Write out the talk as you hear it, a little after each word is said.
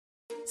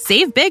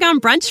Save big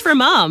on brunch for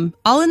mom,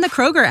 all in the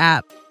Kroger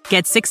app.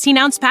 Get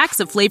 16-ounce packs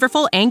of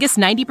flavorful Angus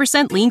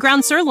 90% lean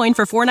ground sirloin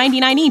for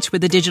 $4.99 each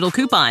with a digital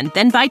coupon.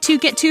 Then buy 2,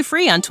 get 2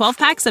 free on 12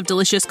 packs of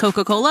delicious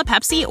Coca-Cola,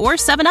 Pepsi, or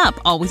 7-Up,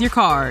 all with your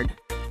card.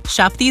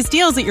 Shop these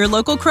deals at your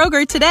local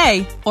Kroger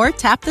today, or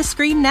tap the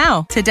screen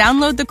now to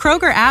download the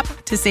Kroger app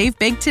to save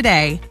big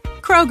today.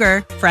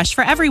 Kroger, fresh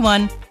for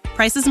everyone.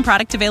 Prices and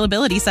product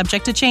availability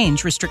subject to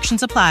change.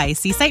 Restrictions apply.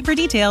 See site for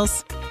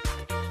details.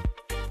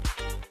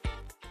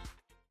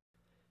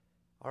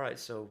 All right,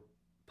 so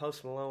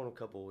Post Malone a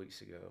couple of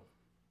weeks ago.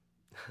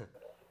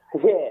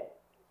 Yeah.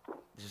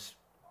 Just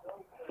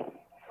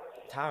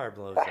tire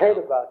blows I out. heard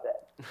about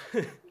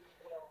that.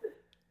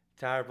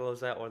 Tire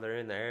blows out while they're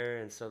in the air,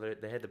 and so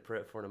they had to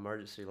prep for an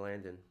emergency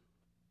landing.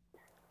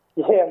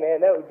 Yeah,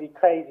 man, that would be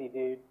crazy,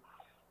 dude.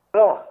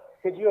 Oh,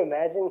 could you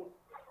imagine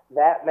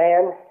that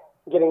man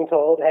getting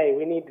told, hey,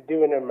 we need to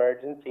do an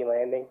emergency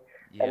landing,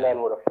 and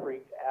then would have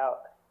freaked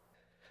out?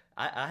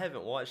 I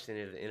haven't watched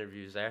any of the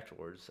interviews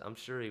afterwards. I'm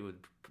sure he would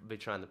be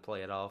trying to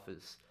play it off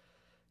as,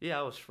 yeah,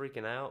 I was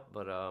freaking out,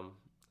 but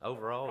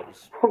overall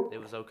it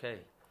was okay.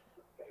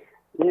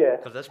 Yeah.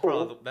 Because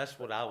that's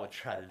what I would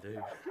try to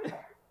do.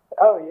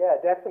 Oh, yeah,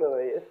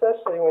 definitely,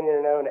 especially when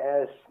you're known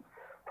as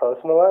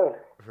Post Malone.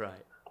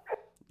 Right.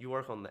 You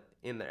work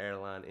in the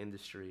airline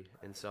industry,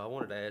 and so I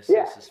wanted to ask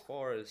Yeah. this as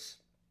far as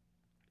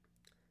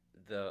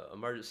the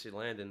emergency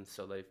landing.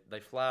 So they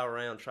fly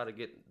around, try to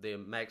get the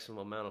maximum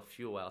amount of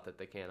fuel out that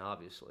they can,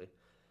 obviously,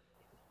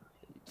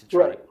 to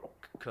try to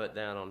cut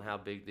down on how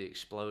big the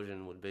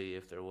explosion would be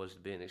if there was to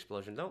be an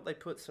explosion. Don't they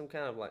put some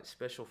kind of like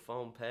special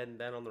foam padding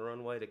down on the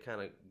runway to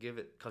kind of give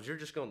it, because you're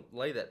just going to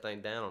lay that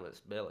thing down on its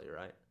belly,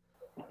 right?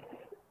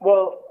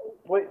 Well,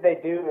 what they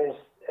do is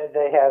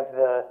they have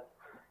the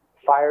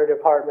fire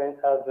department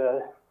of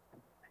the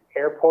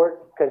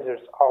airport, because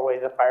there's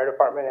always a fire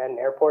department at an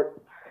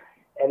airport,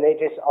 and they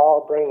just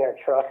all bring their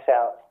trucks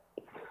out,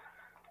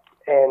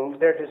 and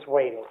they're just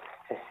waiting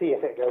to see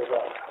if it goes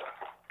up.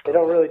 They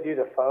don't really do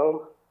the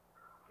foam.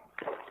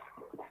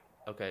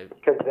 Okay.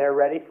 Because they're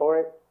ready for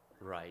it.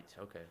 Right,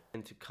 okay.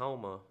 In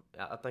Tacoma,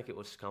 I think it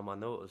was Tacoma, I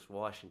know it was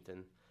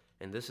Washington,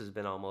 and this has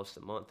been almost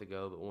a month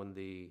ago, but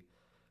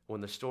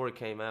when the story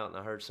came out and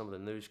I heard some of the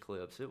news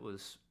clips,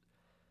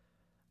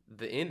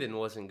 the ending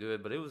wasn't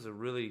good, but it was a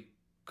really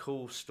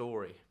cool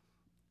story.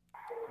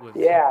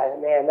 Yeah,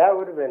 man, that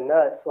would have been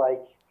nuts.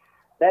 Like,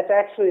 that's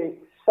actually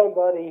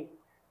somebody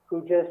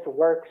who just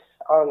works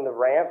on the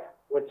ramp,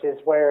 which is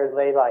where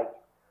they, like,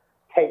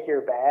 take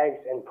your bags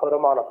and put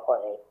them on a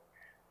plane.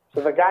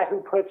 So the guy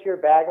who puts your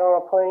bag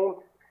on a plane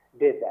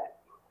did that.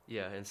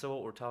 Yeah, and so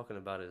what we're talking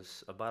about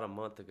is about a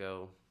month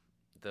ago,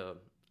 the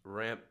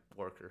ramp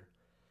worker,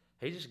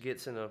 he just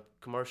gets in a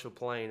commercial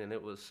plane, and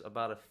it was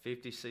about a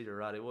 50-seater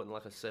ride. It wasn't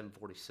like a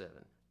 747.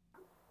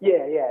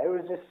 Yeah, it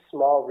was just a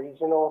small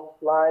regional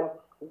line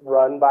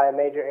run by a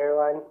major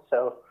airline,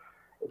 so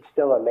it's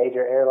still a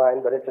major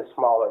airline, but it's a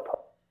smaller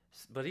plane.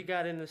 But he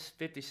got in this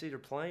 50-seater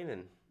plane,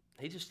 and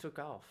he just took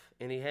off.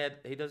 And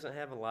he doesn't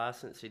have a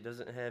license. He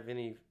doesn't have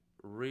any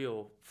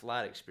real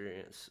flight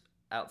experience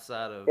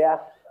outside of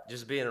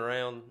just being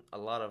around a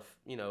lot of,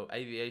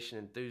 aviation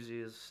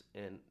enthusiasts,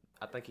 and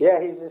I think he's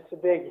just a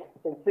big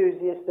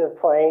enthusiast of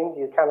planes.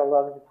 He kind of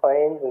loves the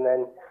planes, and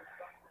then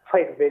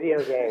played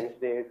video games,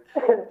 dude.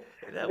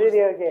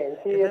 Video games.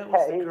 That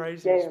was the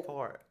craziest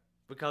part.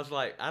 Because,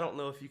 I don't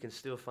know if you can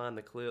still find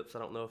the clips. I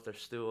don't know if they're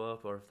still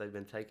up or if they've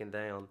been taken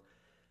down.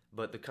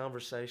 But the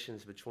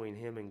conversations between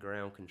him and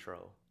ground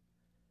control.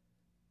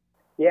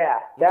 Yeah,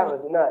 that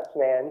was nuts,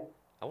 man.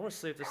 I want to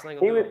see if this thing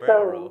will do a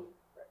barrel roll.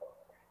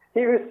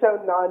 He was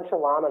so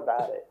nonchalant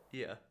about it.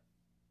 Yeah.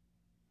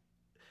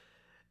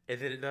 And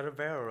then it done a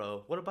barrel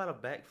roll. What about a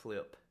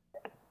backflip?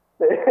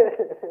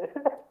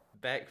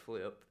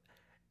 Backflip.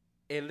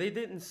 And they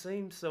didn't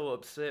seem so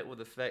upset with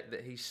the fact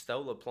that he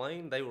stole a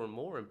plane. They were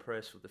more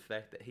impressed with the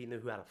fact that he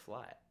knew how to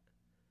fly it.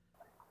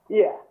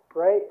 Yeah,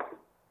 right?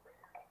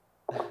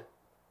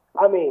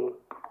 I mean,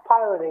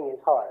 piloting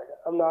is hard.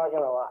 I'm not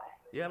going to lie.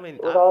 Yeah, I mean,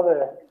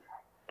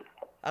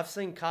 I've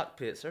seen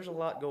cockpits. There's a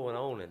lot going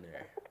on in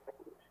there.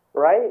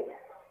 Right?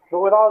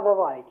 But with all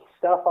the,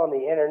 stuff on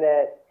the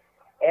internet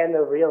and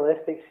the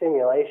realistic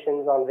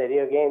simulations on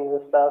video games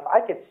and stuff,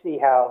 I could see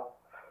how,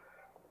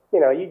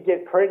 you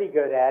get pretty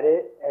good at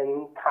it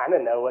and kind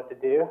of know what to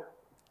do.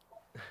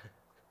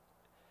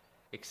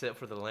 Except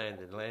for the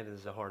landing. Landing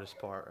is the hardest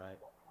part, right?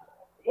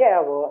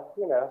 Yeah, well,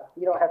 you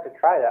don't have to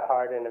try that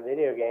hard in a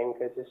video game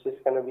because it's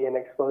just going to be an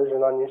explosion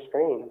on your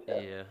screen. So.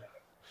 Yeah.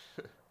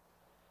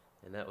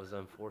 And that was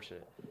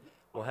unfortunate.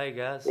 Well, hey,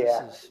 guys,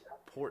 this is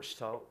Porch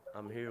Talk.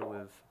 I'm here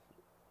with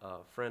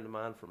a friend of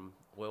mine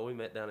we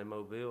met down in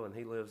Mobile, and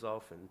he lives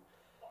off in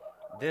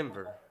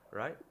Denver,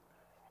 right?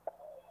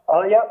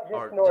 Oh, yep,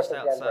 just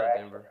outside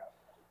Denver.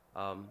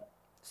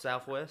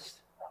 Southwest?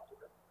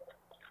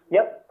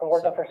 Yep, I'm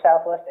working for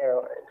Southwest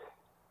Airlines.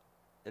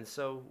 And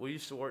so we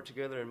used to work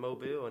together in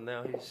Mobile, and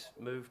now he's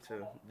moved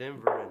to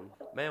Denver. And,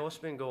 man, what's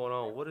been going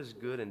on? What is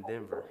good in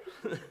Denver?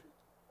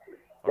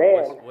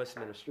 Man, West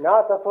Ministry.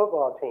 Not the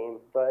football team,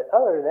 but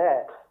other than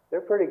that,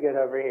 they're pretty good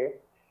over here.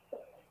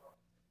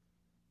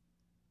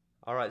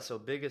 All right, so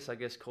biggest, I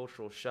guess,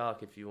 cultural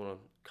shock, if you want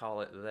to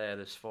call it that,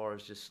 as far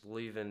as just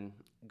leaving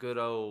good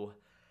old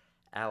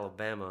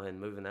Alabama and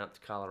moving out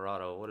to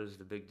Colorado. What is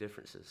the big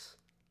differences?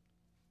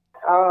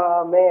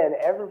 Man,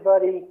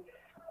 everybody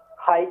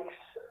hikes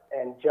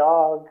and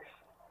jogs.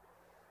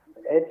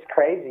 It's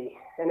crazy.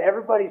 And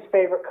everybody's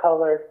favorite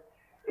color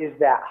is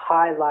that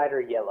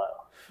highlighter yellow.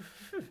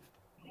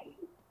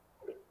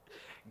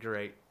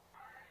 Great.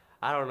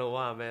 I don't know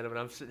why, man, but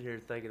I'm sitting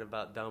here thinking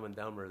about Dumb and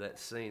Dumber, that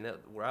scene. That,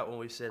 right when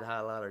we said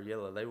highlighter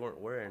yellow, they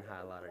weren't wearing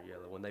highlighter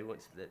yellow. When they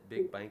went to that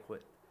big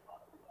banquet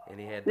and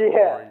he had the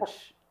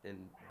orange and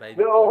baby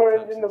the blue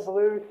orange tuxes. and the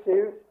blue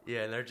suit.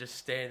 Yeah, and they're just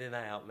standing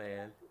out,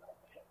 man.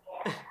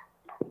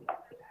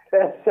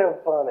 That's so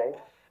funny.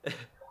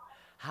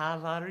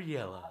 Highlighter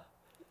yellow.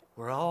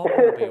 We're all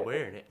going to be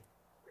wearing it.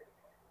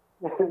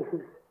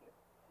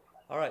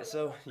 All right,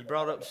 so you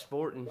brought up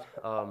sporting.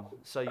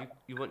 So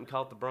you went and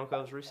caught the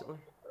Broncos recently?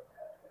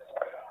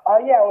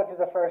 Yeah, I went to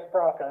the first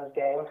Broncos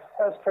game.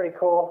 That was pretty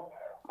cool.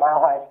 Mile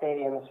High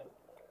Stadium's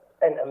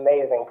an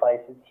amazing place.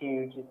 It's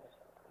huge. It's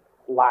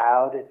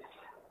loud.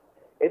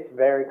 It's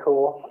very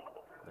cool.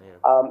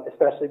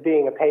 Especially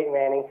being a Peyton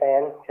Manning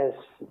fan, because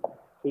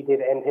he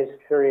did end his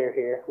career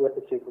here with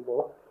the Super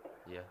Bowl.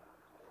 Yeah.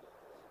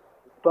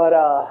 But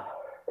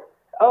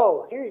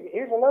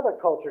here's another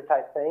culture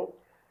type thing.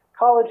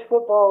 College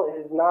football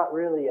is not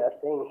really a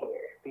thing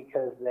here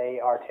because they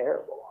are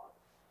terrible.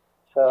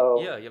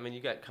 So yeah, I mean, you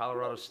got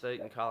Colorado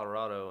State and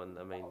Colorado, and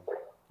I mean,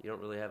 you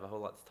don't really have a whole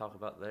lot to talk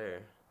about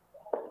there.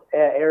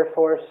 Air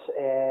Force,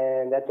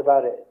 and that's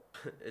about it.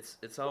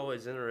 It's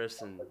always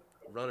interesting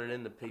running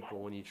into people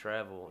when you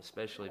travel,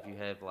 especially if you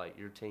have like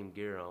your team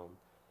gear on.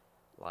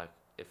 Like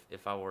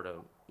if I were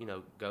to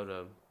go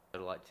to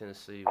like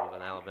Tennessee with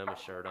an Alabama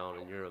shirt on,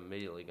 and you're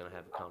immediately going to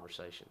have a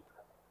conversation.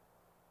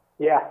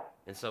 Yeah.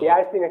 And so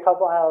I've seen a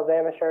couple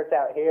Alabama shirts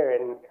out here,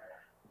 and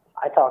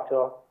I talk to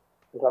them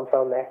because I'm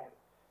from there.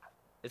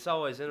 It's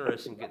always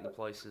interesting getting to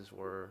places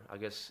where, I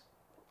guess,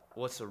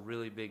 what's a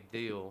really big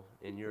deal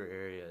in your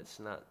area, it's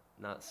not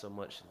so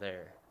much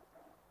there.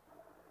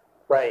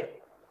 Right,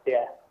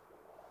 yeah.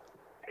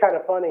 It's kind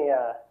of funny,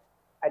 I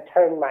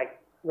turned my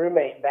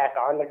roommate back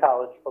on to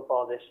college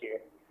football this year.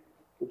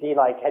 He,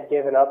 had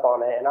given up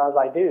on it, and I was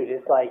like, dude,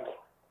 it's like,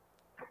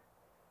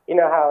 you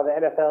know how the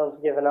NFL's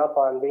given up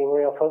on being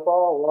real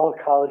football? Well,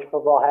 college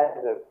football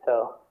hasn't,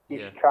 so you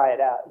should try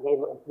it out. And he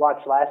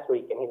watched last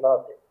week, and he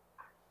loved it.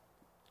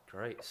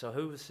 Great. So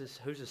who's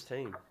his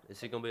team? Is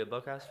he going to be a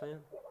Buckeyes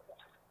fan?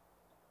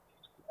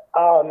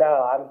 Oh,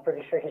 no. I'm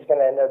pretty sure he's going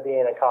to end up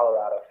being a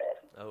Colorado fan.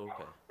 Oh,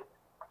 okay.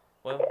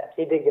 Well, yeah,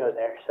 he did go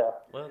there, so.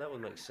 Well, that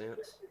would make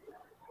sense.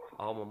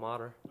 Alma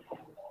mater.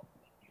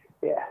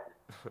 Yeah.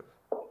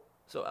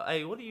 So,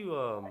 hey, what do you,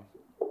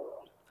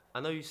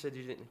 I know you said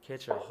you didn't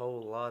catch a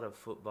whole lot of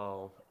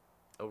football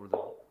over the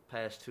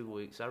past 2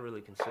 weeks. I really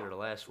consider the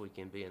last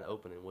weekend being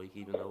opening week,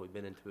 even though we've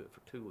been into it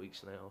for 2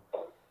 weeks now.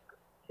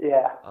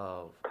 Yeah.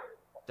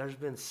 There's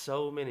been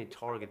so many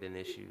targeting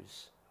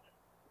issues.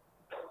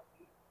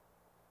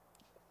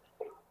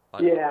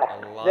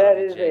 That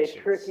is a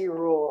tricky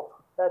rule.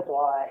 That's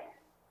why.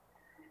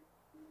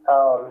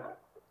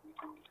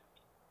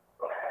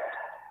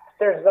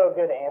 There's no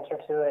good answer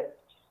to it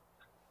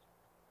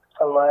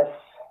unless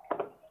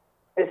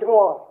there's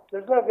no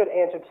good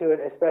answer to it,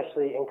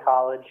 especially in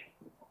college.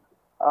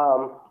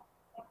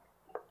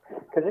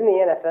 Because in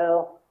the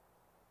NFL,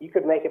 you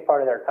could make it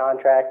part of their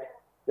contract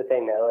that they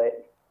know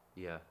it.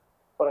 Yeah.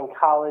 But in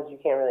college, you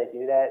can't really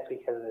do that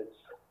because it's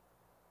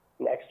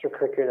an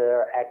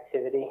extracurricular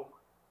activity.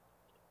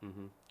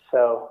 Mm-hmm.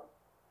 So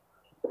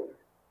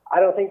I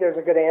don't think there's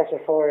a good answer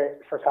for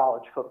it for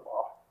college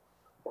football.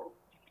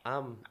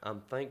 I'm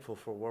thankful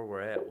for where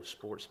we're at with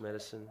sports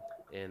medicine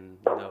and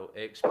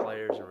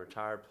ex-players and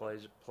retired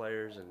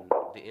players and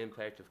the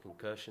impact of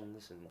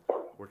concussions, and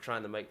we're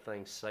trying to make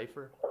things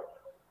safer.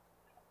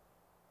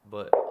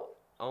 But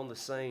on the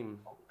same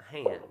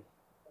hand,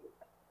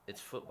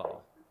 it's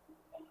football.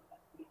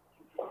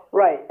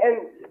 Right,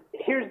 and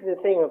here's the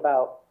thing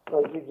about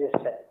what you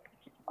just said.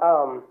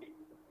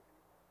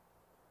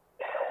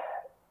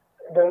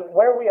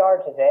 Where we are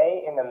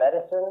today in the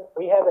medicine,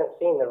 we haven't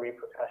seen the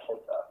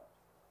repercussions of.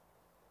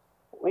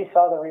 We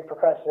saw the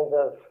repercussions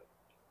of,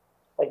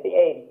 the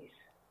 80s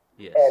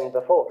and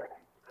before.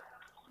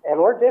 And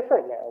we're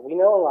different now. We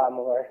know a lot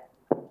more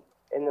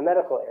in the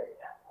medical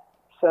area.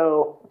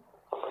 So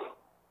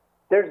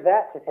there's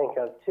that to think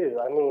of, too.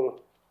 I mean,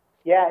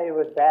 yeah, it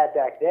was bad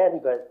back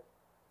then, but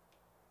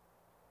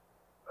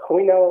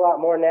we know a lot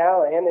more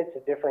now, and it's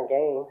a different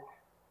game.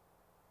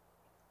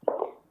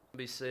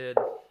 Be said,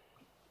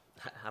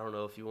 I don't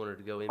know if you wanted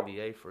to go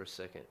NBA for a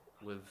second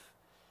with.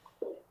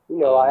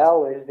 I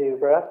always do,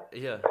 bro.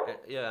 Yeah,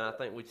 and I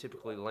think we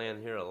typically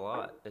land here a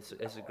lot. It's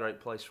a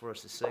great place for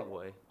us to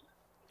segue.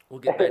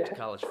 We'll get back to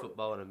college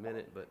football in a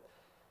minute, but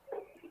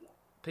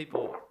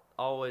people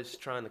always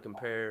trying to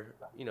compare,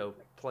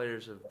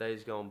 players of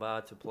days gone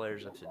by to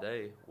players of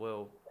today.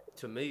 Well,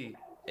 to me,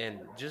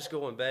 And just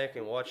going back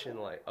and watching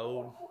like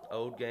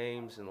old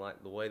games and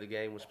like the way the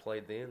game was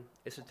played then,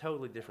 it's a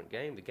totally different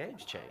game. The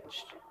game's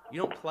changed.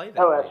 You don't play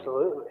that way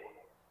absolutely. anymore.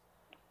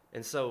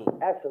 And so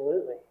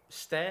Absolutely.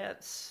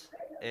 stats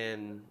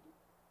and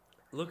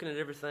looking at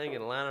everything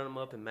and lining them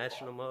up and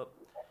matching them up,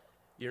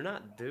 you're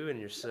not doing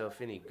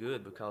yourself any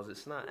good because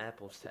it's not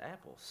apples to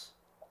apples.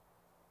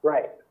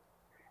 Right.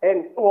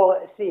 And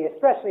well, see,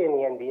 especially in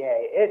the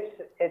NBA,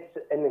 it's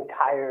an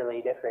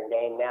entirely different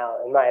game now,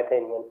 in my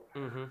opinion.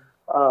 Mm-hmm.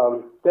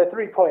 The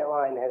 3-point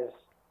line has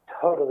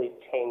totally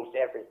changed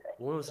everything.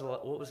 What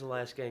was the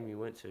last game you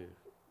went to,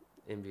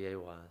 NBA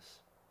wise?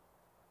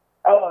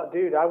 Oh,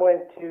 dude, I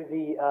went to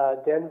the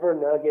Denver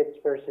Nuggets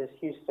versus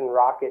Houston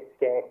Rockets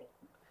game.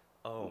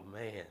 Oh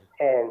man.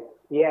 And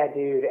yeah,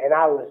 dude, and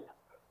I was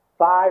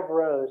 5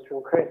 rows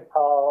from Chris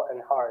Paul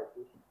and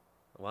Harden.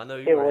 Well, I know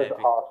you were happy. It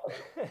was awesome.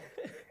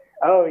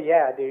 Oh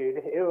yeah, dude,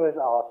 it was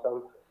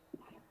awesome.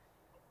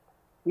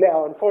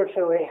 Now,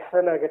 unfortunately,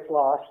 the Nuggets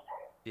lost.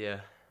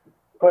 Yeah.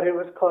 But it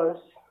was close,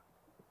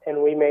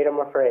 and we made them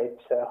afraid,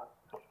 so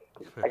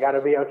I got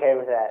to be okay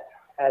with that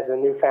as a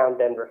newfound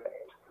Denver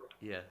fan.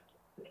 Yeah.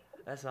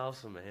 That's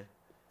awesome, man.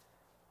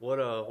 What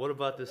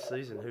about this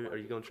season? Are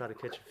you going to try to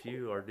catch a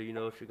few, or do you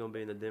know if you're going to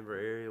be in the Denver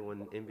area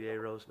when NBA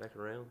rolls back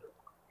around?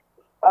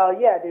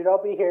 Yeah, dude,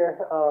 I'll be here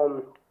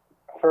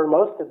for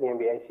most of the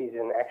NBA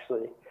season,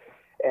 actually.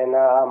 And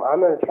I'm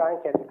going to try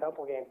and catch a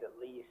couple games at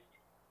least.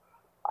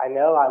 I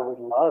know I would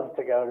love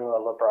to go to a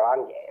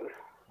LeBron game.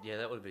 Yeah,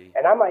 that would be.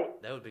 And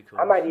that would be cool.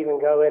 I might even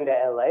go into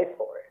LA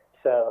for it.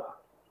 So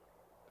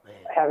man.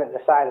 I haven't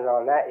decided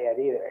on that yet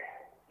either.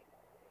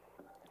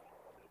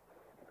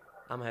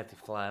 I'm gonna have to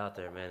fly out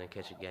there, man, and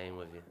catch a game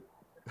with you.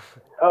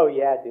 Oh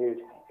yeah, dude,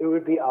 it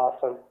would be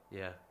awesome.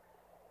 Yeah,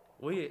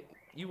 we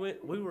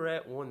were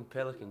at one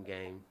Pelican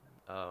game.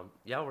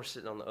 Y'all were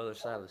sitting on the other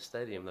side of the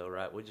stadium though,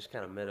 right? We just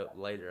kind of met up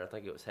later. I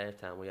think it was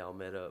halftime. We all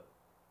met up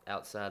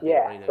outside the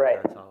arena and kind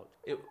of talked.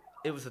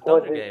 It was the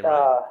Thunder game,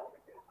 right?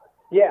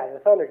 Yeah, the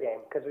Thunder game,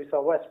 because we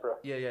saw Westbrook.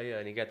 Yeah,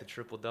 and he got the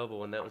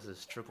triple-double, and that was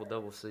his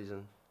triple-double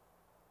season.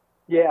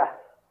 Yeah,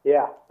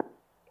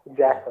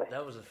 exactly.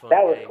 That was a fun game.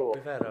 That was cool.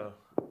 We've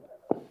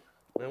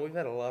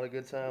had a lot of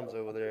good times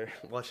over there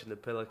watching the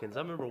Pelicans.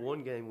 I remember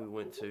one game we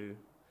went to.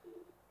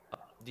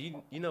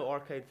 Do you know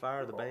Arcade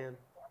Fire, the band?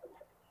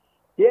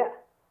 Yeah.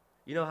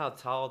 You know how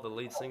tall the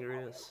lead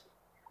singer is?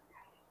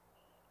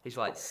 He's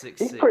like 6'6".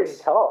 He's pretty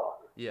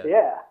tall. Yeah.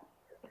 Yeah.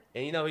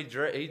 And he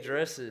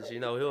dresses.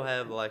 He'll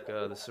have like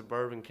the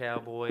suburban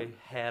cowboy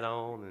hat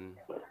on and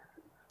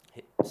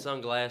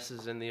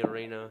sunglasses in the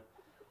arena.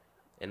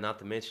 And not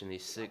to mention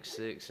he's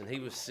 6'6", and he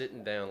was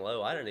sitting down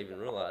low. I didn't even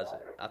realize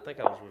it. I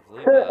think I was with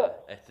Levi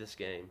at this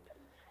game.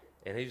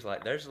 And he was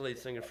like, there's the lead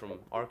singer from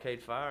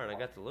Arcade Fire. And I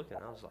got to looking,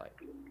 and I was like,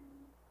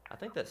 I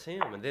think that's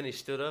him. And then he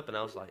stood up, and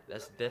I was like,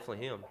 that's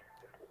definitely him.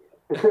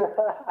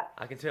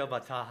 I can tell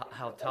by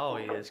how tall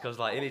he is, because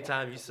like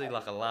anytime you see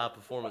like a live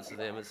performance of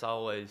him, it's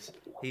always,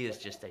 he is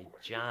just a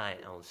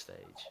giant on stage.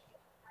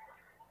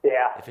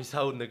 Yeah. If he's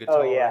holding the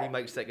guitar, yeah. he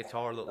makes that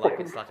guitar look like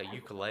it's like a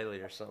ukulele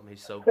or something.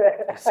 He's so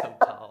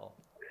tall.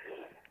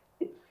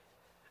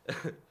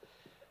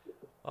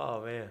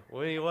 Oh man.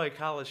 Well, anyway,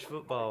 college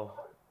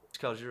football.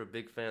 Because you're a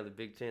big fan of the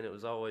Big Ten, it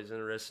was always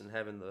interesting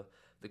having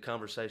the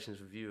conversations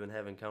with you and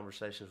having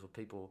conversations with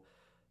people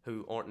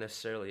who aren't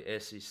necessarily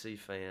SEC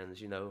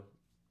fans.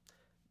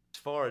 As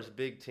far as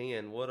Big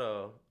Ten,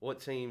 what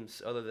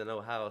teams other than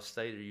Ohio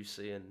State are you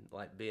seeing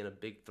like being a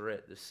big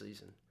threat this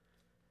season?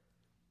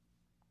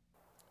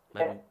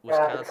 Maybe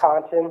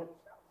Wisconsin.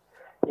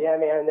 Yeah,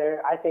 man.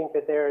 I think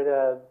that they're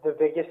the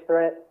biggest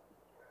threat.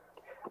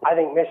 I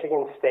think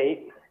Michigan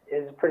State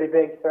is a pretty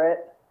big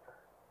threat.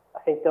 I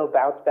think they'll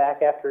bounce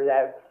back after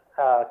that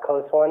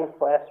close one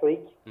last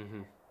week.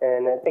 Mm-hmm.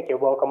 And I think it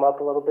woke them up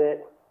a little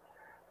bit.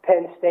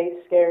 Penn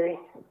State's scary.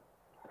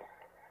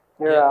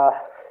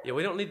 Yeah,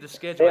 we don't need to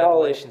schedule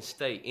Appalachian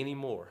State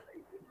anymore.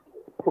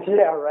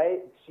 Yeah, right?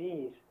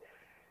 Jeez.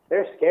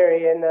 They're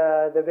scary in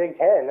the Big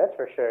Ten, that's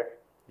for sure.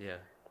 Yeah.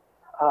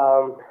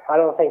 I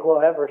don't think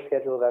we'll ever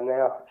schedule them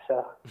now.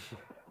 So,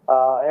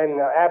 and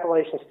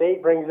Appalachian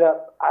State brings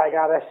up, I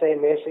gotta say,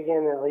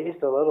 Michigan at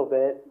least a little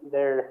bit.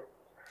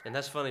 And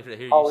that's funny to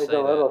hear you always say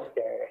a little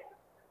scary.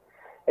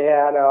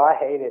 Yeah, I know. I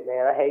hate it,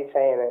 man. I hate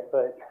saying it,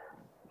 but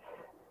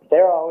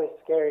they're always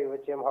scary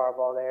with Jim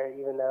Harbaugh there,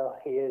 even though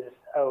he is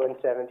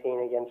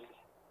 0-17 against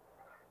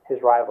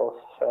his rivals.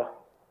 So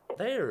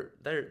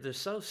they're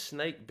so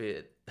snake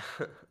bit.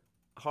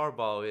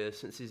 Harbaugh is,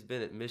 since he's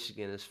been at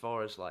Michigan, as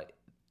far as like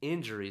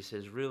injuries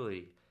has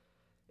really,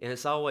 and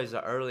it's always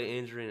an early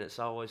injury, and it's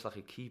always like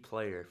a key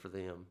player for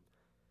them.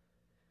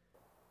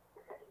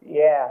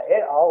 Yeah,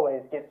 it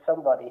always gets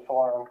somebody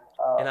for him.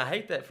 And I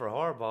hate that for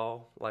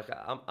Harbaugh. Like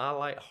I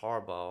like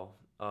Harbaugh.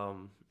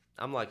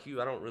 I'm like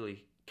you. I don't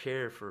really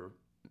care for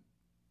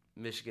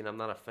Michigan. I'm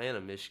not a fan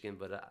of Michigan,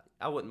 but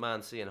I wouldn't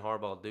mind seeing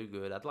Harbaugh do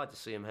good. I'd like to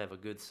see him have a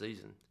good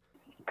season.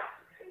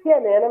 Yeah,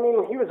 man. I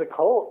mean, he was a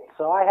Colt,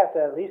 so I have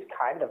to at least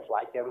kind of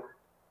like him.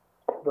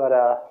 But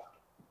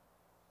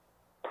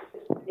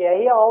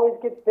he always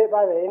gets bit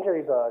by the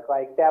injury bug.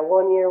 Like that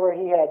one year where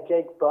he had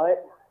Jake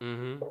Butt,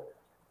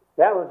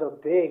 that was a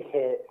big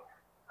hit.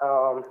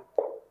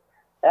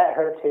 That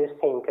hurts his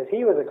team because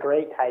he was a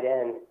great tight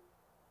end,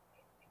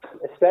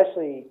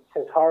 especially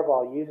since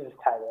Harbaugh uses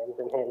tight ends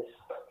in his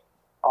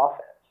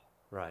offense.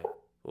 Right.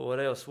 Well, what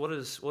else? What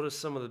is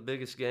some of the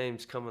biggest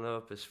games coming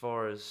up as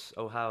far as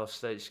Ohio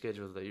State's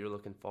schedule that you're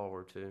looking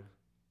forward to?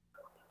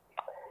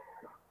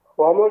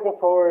 Well, I'm looking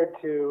forward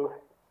to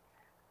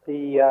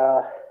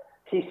the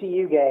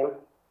TCU game.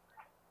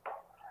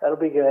 That'll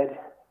be good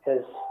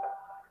because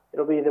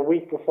it'll be the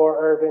week before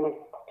Urban.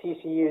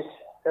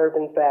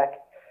 Urban's back.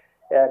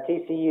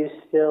 TCU's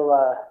still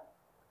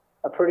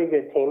a pretty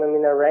good team. I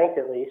mean, they're ranked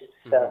at least,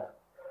 so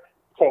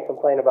can't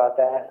complain about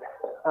that.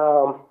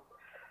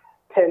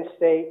 Penn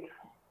State,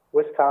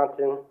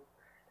 Wisconsin,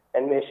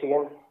 and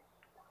Michigan.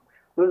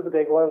 Those are the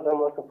big ones I'm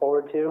looking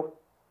forward to.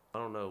 I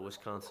don't know,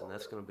 Wisconsin.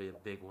 That's going to be a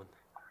big one.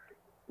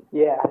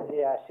 Yeah.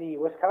 See,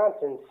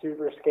 Wisconsin's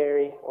super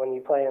scary when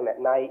you play them at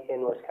night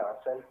in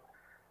Wisconsin.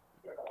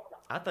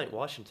 I think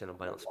Washington will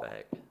bounce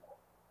back.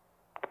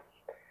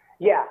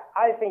 Yeah,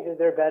 I think that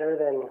they're better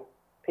than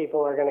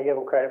people are going to give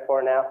them credit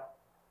for now.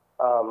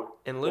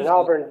 And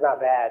Auburn's not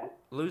bad.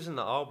 Losing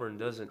to Auburn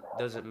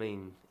doesn't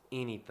mean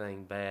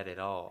anything bad at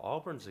all.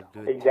 Auburn's a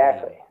good team.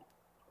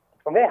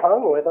 And they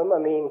hung with them. I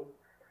mean,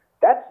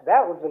 that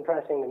was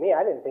impressive to me.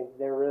 I didn't think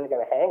they were really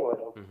going to hang with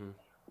them.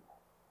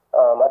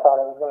 I thought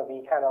it was going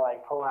to be kind of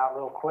like pull out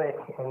real quick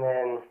and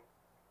then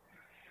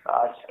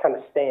just kind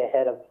of stay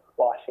ahead of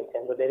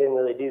Washington, but they didn't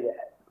really do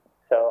that.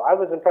 So I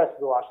was impressed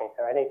with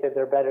Washington. I think that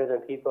they're better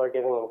than people are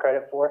giving them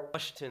credit for.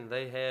 Washington,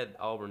 they had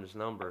Auburn's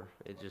number.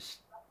 It just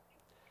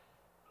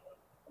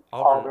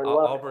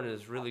Auburn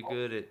is really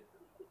good at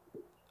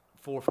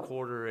fourth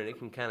quarter, and it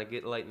can kind of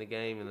get late in the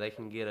game, and they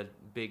can get a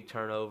big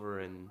turnover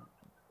and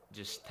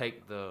just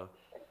take the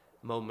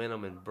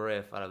momentum and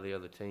breath out of the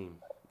other team.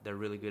 They're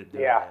really good at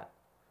doing that.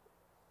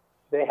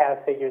 They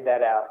have figured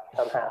that out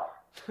somehow.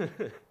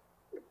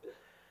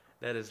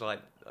 That is like,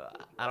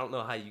 I don't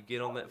know how you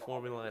get on that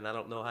formula, and I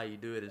don't know how you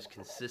do it as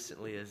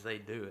consistently as they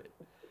do it.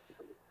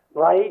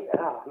 Right?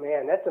 Oh,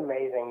 man, that's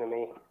amazing to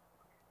me.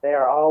 They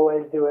are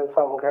always doing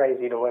something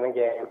crazy to win a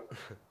game.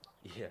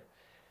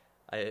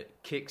 Yeah.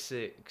 Kick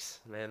six.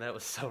 Man, that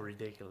was so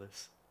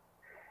ridiculous.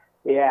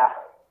 Yeah.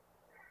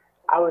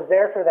 I was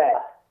there for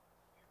that.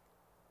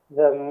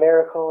 The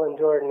Miracle in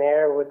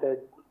Jordan-Hare with the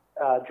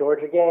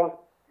Georgia game.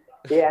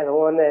 Yeah, the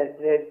one that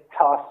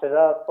tossed it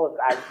up.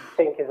 I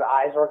think his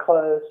eyes were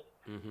closed.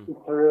 He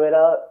threw it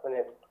up, and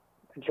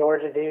the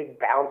Georgia dude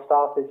bounced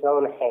off his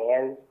own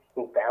hands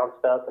and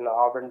bounced up, and the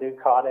Auburn dude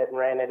caught it and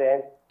ran it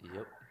in.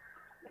 Yep.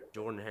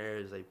 Jordan-Hare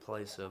is a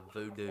place of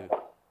voodoo.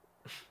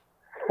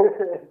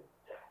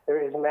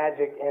 There is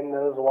magic in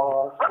those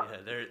walls. Yeah,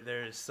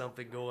 there is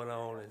something going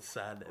on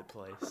inside that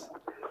place.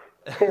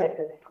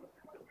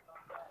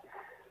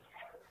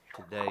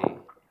 Today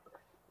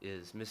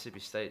is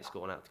Mississippi State's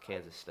going out to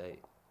Kansas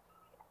State.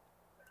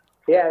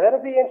 Yeah,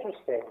 that'll be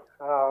interesting.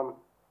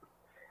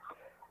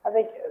 I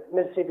think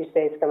Mississippi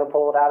State's going to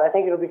pull it out. I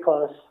think it'll be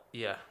close.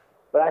 Yeah.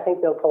 But I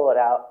think they'll pull it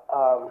out.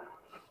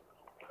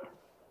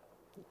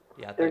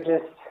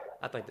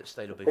 I think that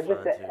State will be fine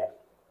too.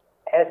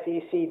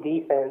 SEC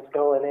defense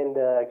going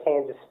into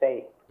Kansas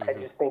State. I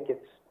just think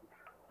it's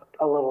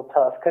a little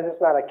tough because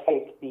it's not a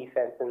cake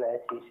defense in the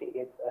SEC.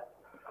 It's a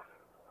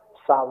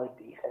solid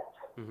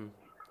defense.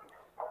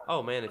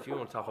 Oh, man, if you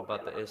want to talk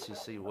about the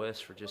SEC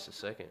West for just a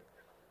second.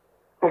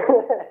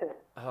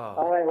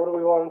 All right, what do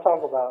we want to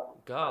talk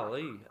about?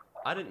 Golly,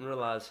 I didn't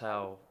realize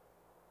how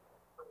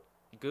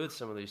good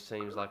some of these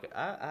teams, like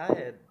I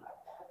had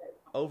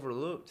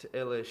overlooked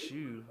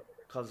LSU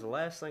because the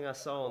last thing I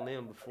saw on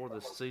them before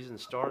the season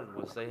started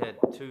was they had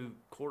 2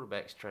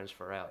 quarterbacks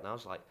transfer out, and I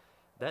was like,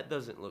 that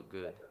doesn't look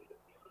good.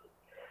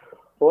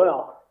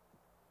 Well,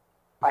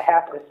 I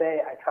have to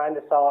say I kind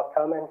of saw it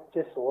coming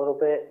just a little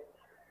bit,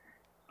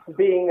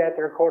 being that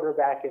their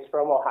quarterback is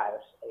from Ohio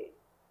State.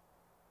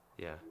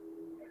 Yeah.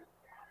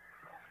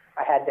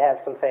 I had to have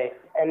some faith.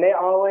 And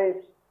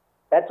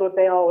that's what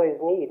they always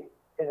need,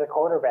 is a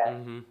quarterback.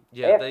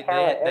 Yeah, they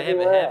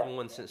haven't had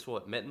one since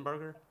what,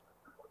 Mettenberger?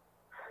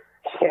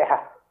 Yeah,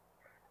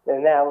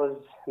 and that was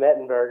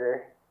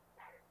Mettenberger.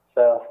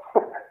 So.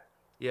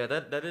 Yeah,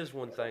 that is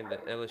one thing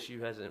that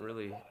LSU hasn't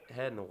really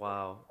had in a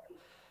while.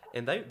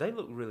 And they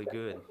look really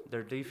good.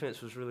 Their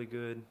defense was really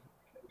good.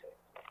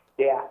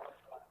 Yeah.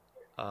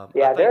 I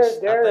think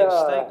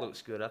State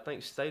looks good. I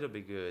think State will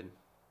be good.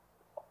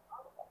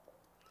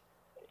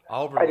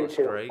 Auburn looks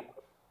great.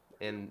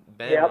 And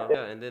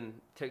Bama, and then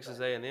Texas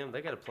A&M,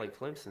 they got to play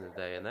Clemson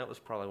today, and that was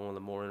probably one of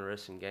the more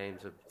interesting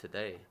games of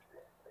today.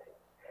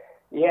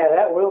 Yeah,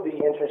 that will be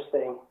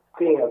interesting.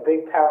 Being a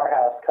big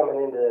powerhouse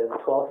coming into the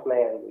 12th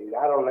man, dude.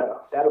 I don't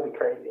know. That'll be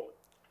crazy.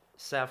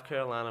 South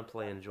Carolina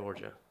playing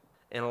Georgia.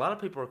 And a lot of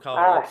people are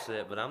calling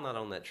upset, but I'm not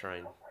on that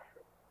train.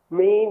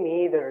 Me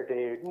neither,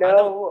 dude.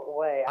 No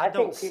way. I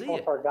think people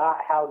forgot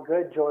how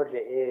good Georgia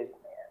is,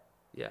 man.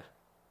 Yeah.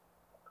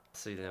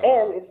 See them.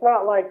 And it's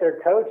not like their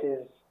coach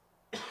is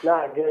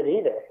not good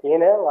either. You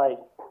know, like,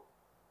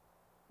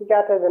 he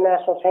got to the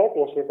national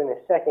championship in his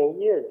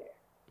second year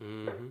there.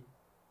 Mm-hmm.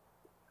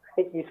 I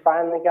think he's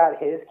finally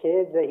got his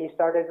kids that he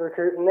started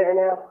recruiting there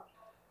now.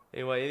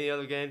 Anyway, any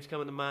other games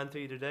coming to mind to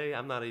you today?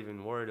 I'm not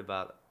even worried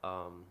about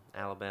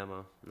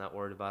Alabama. I'm not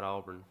worried about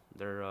Auburn.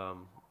 They're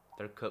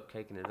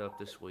cupcaking it up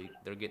this week.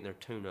 They're getting their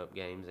tune-up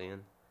games in.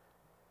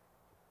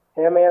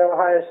 Yeah, man,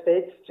 Ohio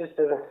State's just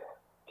a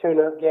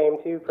tune-up game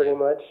too, pretty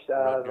much. The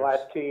Rutgers.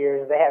 last 2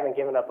 years, they haven't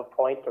given up a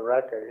point to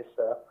Rutgers,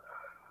 so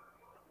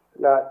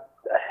I'm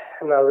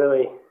not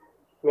really.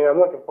 I mean, I'm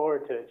looking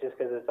forward to it just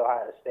because it's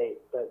Ohio State,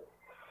 but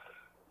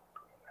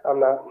I'm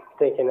not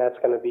thinking that's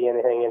going to be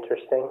anything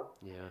interesting.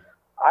 Yeah.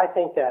 I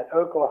think that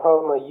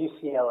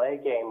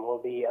Oklahoma-UCLA game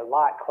will be a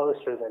lot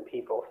closer than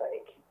people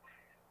think.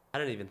 I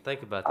didn't even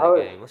think about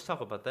that game. Let's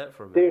talk about that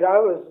for a minute. Dude, I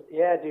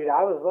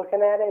was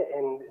looking at it,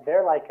 and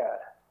they're like a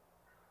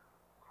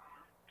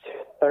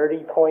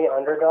 30-point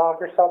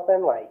underdog or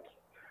something. Like,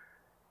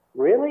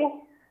 really?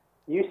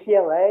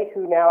 UCLA,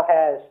 who now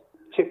has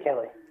Chip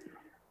Kelly.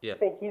 Yeah. I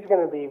think he's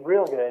going to be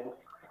real good,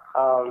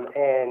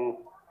 and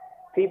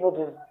people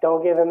just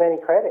don't give him any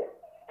credit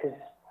because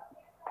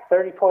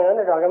 30-point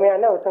underdog. I mean, I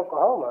know it's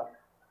Oklahoma.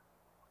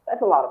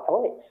 That's a lot of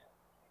points.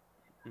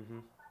 Mm-hmm.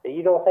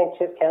 You don't think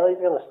Chip Kelly's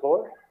going to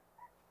score?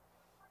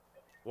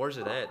 Where's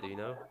it at? Do you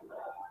know?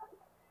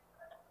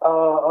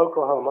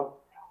 Oklahoma.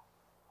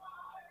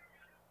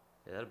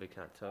 Yeah, that'll be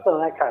kind of tough. So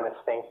that kind of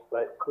stinks,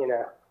 but, you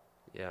know.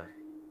 Yeah.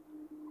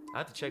 I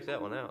have to check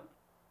that one out.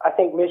 I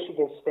think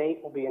Michigan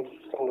State will be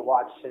interesting to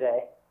watch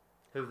today.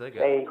 Who they got?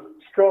 They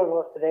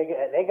struggle.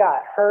 They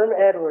got Herm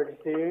Edwards,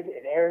 dude,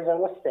 at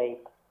Arizona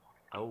State.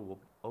 Oh.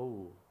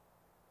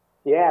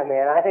 Yeah,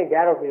 man, I think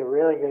that'll be a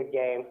really good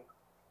game.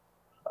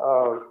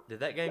 Did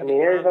that game I get mean,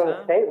 prime Arizona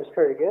time? State was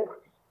pretty good.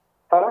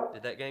 Huh?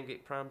 Did that game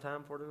get prime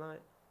time for tonight?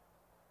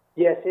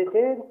 Yes, it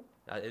did.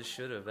 It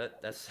should have.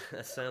 That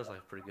sounds like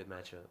a pretty good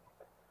matchup.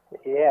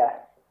 Yeah.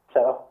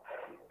 So,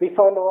 be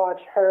fun to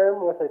watch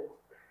Herm with a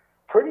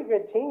pretty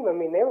good team. I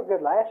mean, they were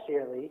good last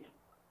year at least.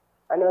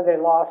 I know they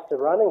lost a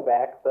running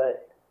back,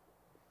 but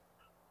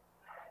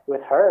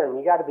with Herm,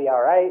 you got to be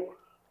all right.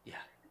 Yeah.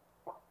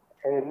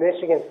 And then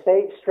Michigan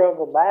State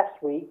struggled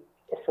last week,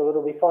 so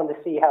it'll be fun to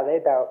see how they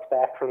bounce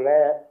back from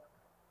that.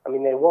 I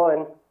mean, they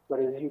won, but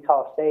it was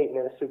Utah State, and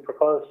it was super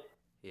close.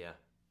 Yeah.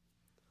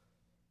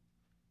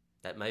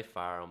 That may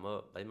fire them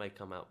up. They may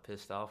come out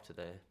pissed off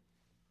today.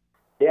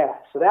 Yeah,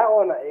 so that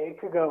one, it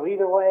could go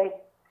either way.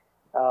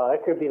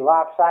 It could be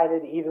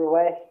lopsided either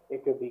way.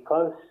 It could be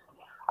close.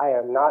 I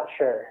am not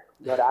sure,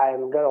 but I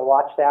am going to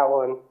watch that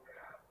one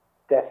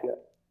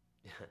definitely.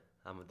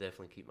 I'm going to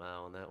definitely keep my eye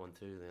on that one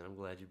too then. I'm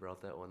glad you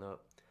brought that one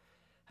up.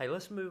 Hey,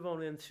 let's move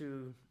on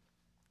into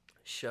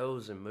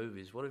shows and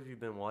movies. What have you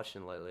been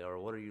watching lately, or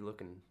what are you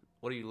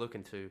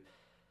looking to?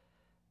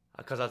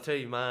 Because I'll tell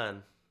you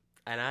mine,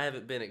 and I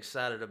haven't been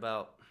excited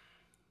about,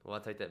 well, I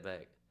take that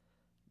back.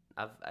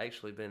 I've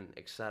actually been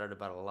excited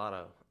about a lot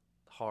of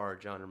horror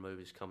genre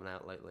movies coming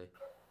out lately.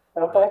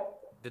 Okay. But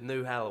the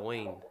new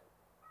Halloween.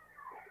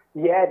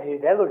 Yeah,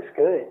 dude, that looks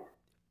good.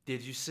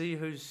 Did you see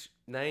whose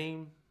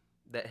name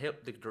that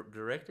helped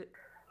direct it?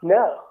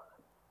 No.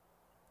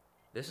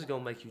 This is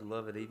going to make you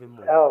love it even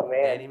more. Oh,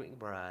 man. Danny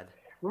McBride.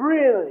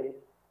 Really?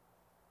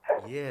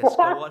 Yes,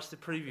 go watch the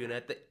preview, and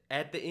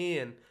at the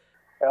end.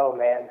 Oh,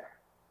 man.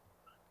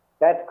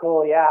 That's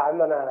cool. Yeah, I'm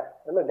gonna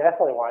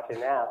definitely watch it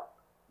now.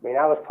 I mean,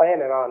 I was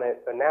planning on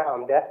it, but now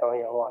I'm definitely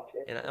gonna watch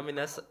it. And I mean,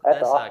 that's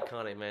awesome.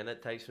 iconic, man.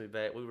 That takes me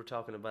back. We were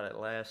talking about it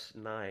last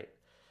night.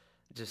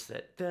 Just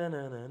that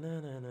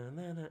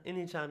da-na-na-na-na-na-na.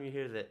 Anytime you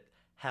hear that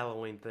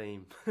Halloween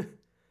theme,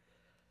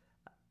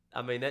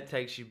 I mean, that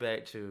takes you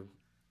back to,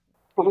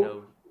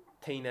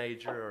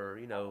 teenager or,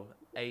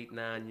 8,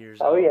 9 years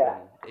old. Oh, yeah.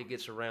 And it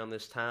gets around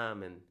this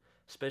time, and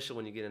especially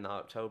when you get into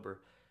October,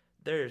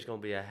 there's going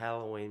to be a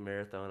Halloween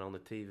marathon on the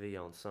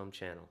TV on some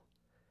channel.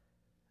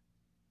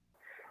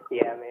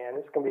 Yeah, man,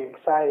 it's going to be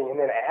exciting. And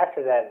then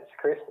after that, it's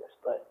Christmas,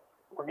 but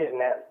we're getting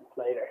that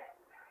later.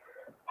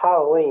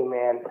 Halloween,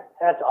 man,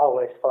 that's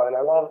always fun.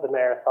 I love the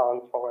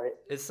marathons for it.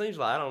 It seems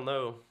like, I don't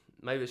know,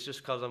 maybe it's just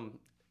because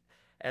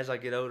as I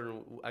get older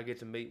and I get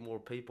to meet more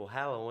people,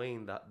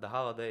 Halloween, the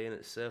holiday in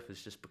itself,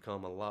 has just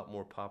become a lot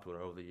more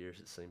popular over the years,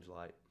 it seems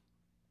like.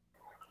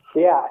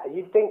 Yeah,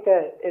 you'd think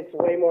that it's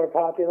way more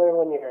popular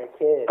when you're a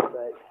kid,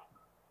 but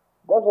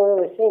it doesn't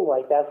really seem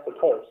like that's the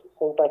case. It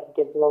seems like it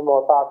gets a little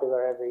more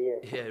popular every year.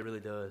 Yeah, it really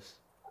does.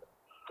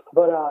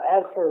 But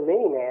as for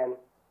me, man,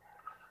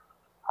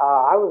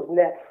 I was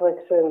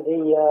Netflixing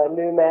the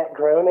new Matt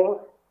Groening.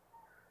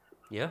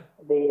 Yeah?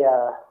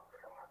 The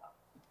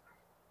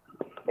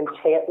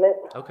Enchantment.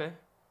 Okay.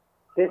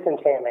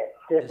 Disenchantment.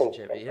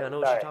 Yeah, I know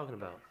what you're talking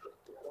about.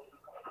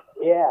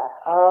 Yeah.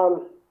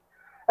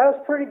 That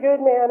was pretty good,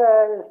 man.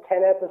 It was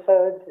 10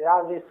 episodes. It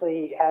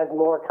obviously has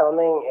more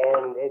coming,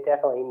 and it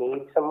definitely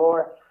needs some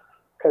more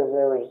because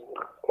there was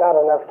not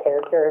enough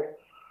character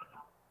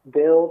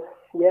build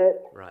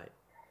yet. Right.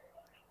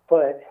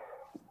 But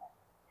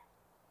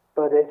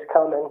it's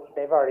coming.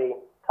 They've already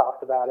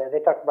talked about it. They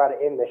talked about it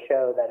in the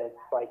show that it's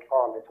like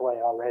on its way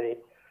already.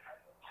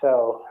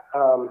 So,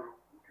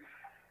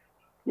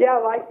 yeah,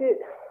 I liked it.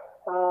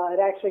 It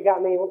actually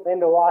got me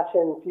into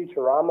watching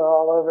Futurama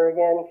all over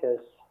again,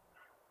 because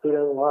who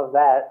doesn't love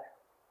that?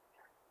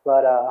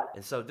 But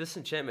and so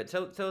Disenchantment,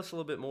 tell us a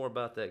little bit more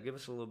about that. Give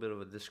us a little bit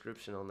of a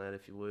description on that,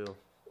 if you will.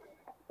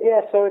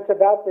 Yeah, so it's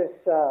about this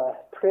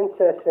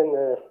princess in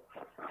the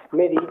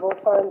medieval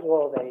times.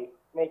 Well, they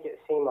make it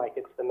seem like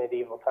it's the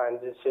medieval times.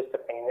 It's just a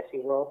fantasy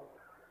world.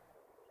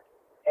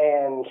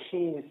 And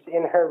she's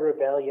in her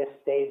rebellious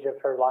stage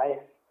of her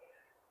life,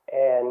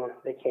 and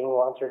the king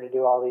wants her to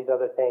do all these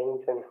other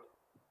things, and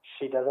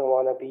she doesn't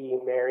want to be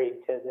married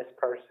to this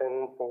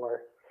person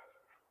for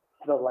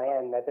the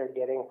land that they're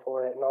getting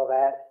for it and all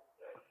that.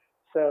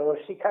 So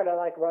she kind of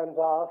like runs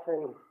off,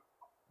 and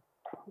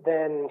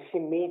then she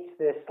meets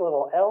this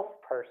little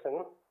elf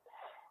person,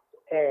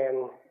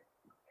 and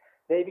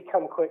they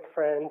become quick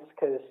friends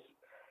because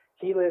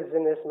he lives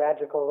in this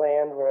magical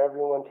land where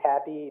everyone's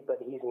happy, but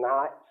he's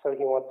not, so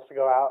he wants to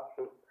go out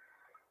and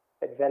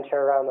adventure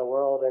around the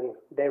world, and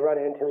they run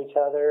into each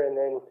other, and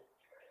then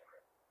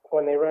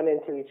when they run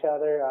into each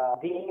other, a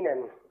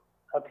demon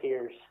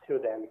appears to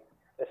them,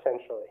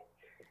 essentially.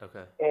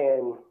 Okay.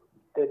 And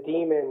the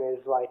demon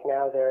is like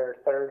now their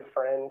third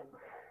friend,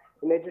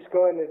 and they just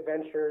go on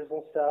adventures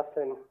and stuff,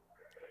 and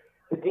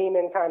the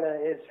demon kind of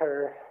is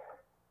her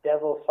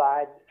devil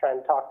side,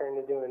 trying to talk her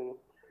into doing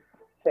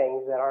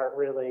things that aren't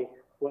really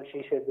what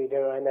she should be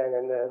doing, and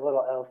then the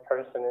little elf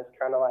person is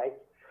kind of like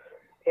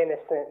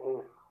innocent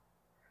and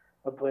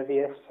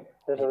oblivious,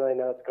 doesn't really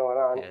know what's going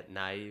on. Yeah,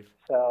 naive.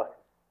 So,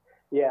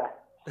 yeah.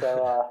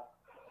 So,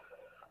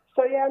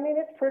 so yeah, I mean,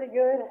 it's pretty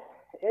good.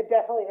 It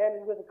definitely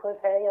ended with a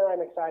cliffhanger.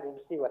 I'm excited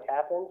to see what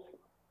happens.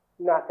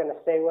 I'm not going to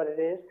say what it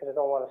is because I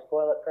don't want to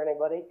spoil it for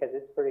anybody, because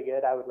it's pretty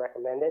good. I would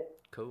recommend it.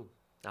 Cool.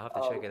 I'll have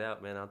to check it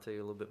out, man. I'll tell you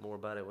a little bit more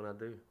about it when I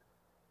do.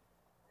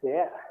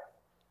 Yeah.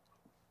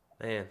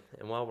 Man,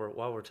 and while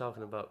we're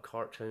talking about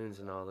cartoons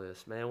and all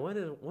this, man, when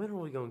are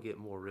we gonna get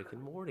more Rick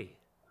and Morty?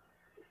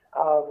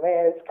 Oh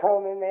man, it's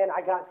coming, man.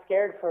 I got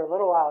scared for a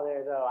little while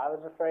there, though. I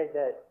was afraid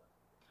that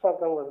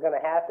something was going to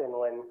happen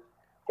when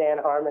Dan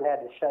Harmon had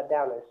to shut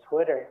down his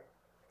Twitter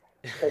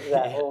because of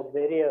that old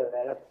video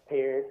that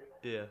appeared.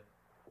 Yeah.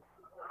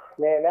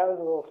 Man, that was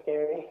a little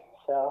scary.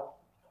 So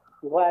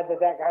I'm glad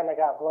that kind of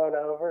got blown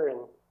over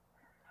and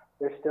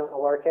they're still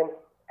working.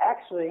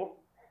 Actually,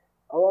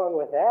 along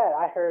with that,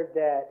 I heard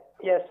that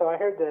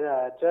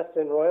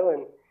Justin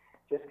Roiland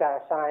just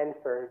got signed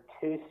for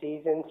 2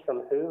 seasons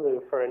from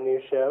Hulu for a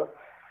new show.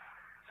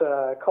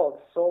 It's called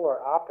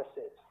Solar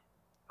Opposites.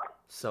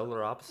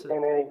 Solar Opposite?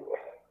 And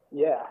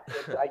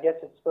I guess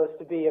it's supposed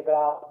to be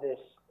about this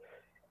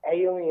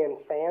alien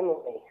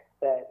family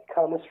that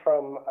comes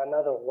from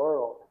another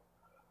world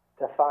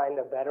to find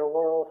a better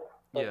world,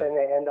 but then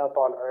they end up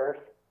on Earth,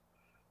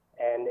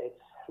 and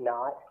it's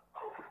not.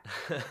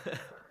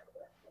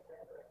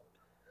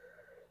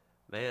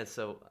 Man,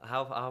 so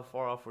how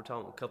far off we're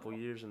talking? A couple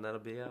years and that'll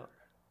be out?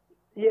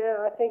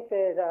 Yeah, I think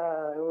that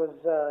it was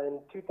in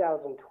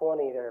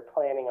 2020 they're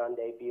planning on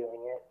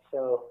debuting it.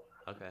 So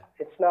okay.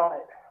 It's not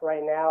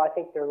right now. I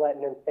think they're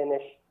letting him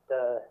finish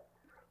the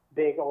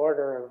big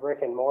order of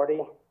Rick and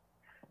Morty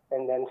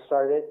and then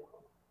start it.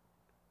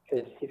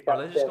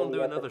 Are they just going to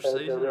do another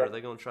season, or are they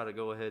going to try to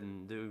go ahead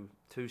and do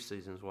 2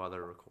 seasons while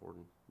they're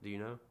recording? Do you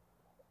know?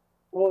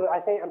 Well,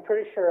 I'm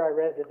pretty sure I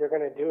read that they're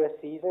going to do a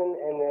season,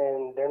 and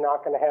then they're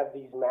not going to have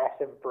these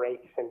massive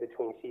breaks in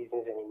between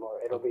seasons anymore.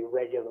 It'll be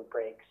regular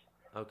breaks.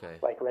 Okay.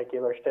 Like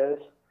regular shows.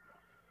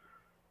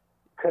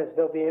 Because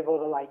they'll be able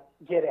to,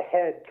 get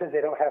ahead because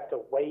they don't have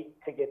to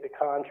wait to get the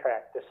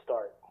contract to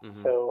start.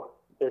 Mm-hmm. So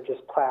they're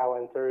just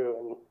plowing through,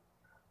 and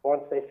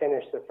once they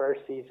finish the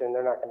first season,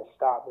 they're not going to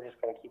stop. They're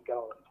just going to keep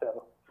going.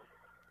 So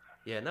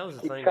yeah, and that was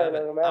the thing. I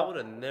would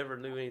have never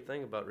knew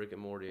anything about Rick and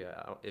Morty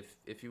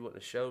if you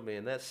wouldn't have showed me.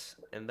 And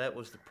that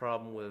was the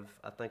problem with,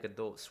 I think,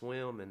 Adult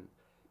Swim, and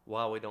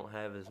why we don't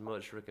have as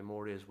much Rick and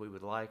Morty as we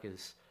would like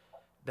is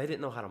they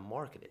didn't know how to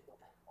market it.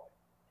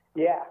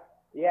 Yeah,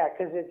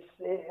 because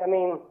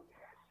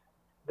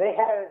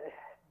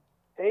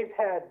they've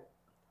had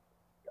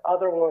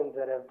other ones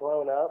that have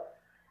blown up,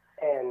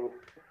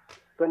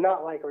 but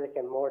not like Rick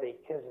and Morty,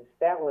 because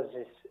that was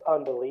just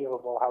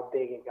unbelievable how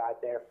big it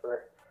got there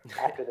for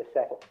after the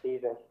second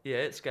season. Yeah,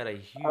 it's got a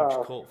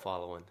huge cult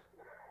following.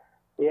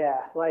 Yeah,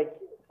 like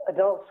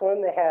Adult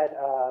Swim, they had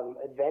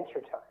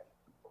Adventure Time.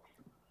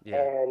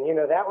 Yeah. And,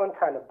 that one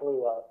kind of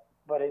blew up,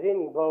 but it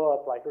didn't blow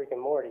up like Rick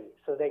and Morty,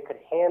 so they could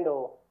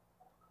handle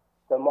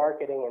the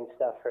marketing and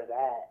stuff for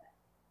that.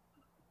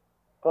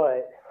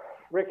 But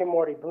Rick and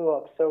Morty blew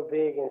up so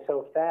big and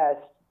so fast,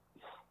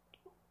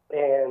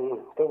 and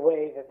the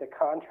way that the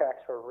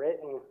contracts were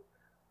written,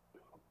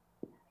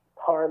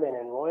 Harmon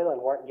and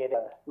Roiland weren't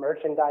getting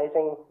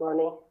merchandising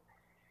money,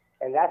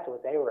 and that's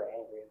what they were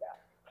angry about.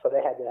 So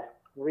they had to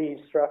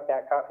rewrite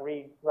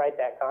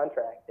that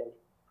contract, and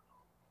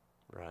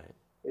right.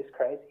 It's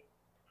crazy.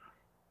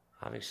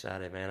 I'm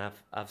excited, man.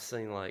 I've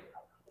seen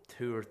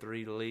 2 or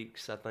 3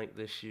 leaks, I think,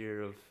 this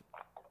year of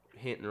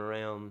hinting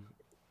around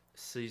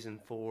season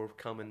 4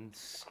 coming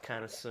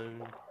kind of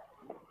soon.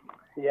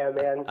 Yeah,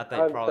 man. I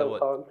think I'm probably so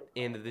pumped.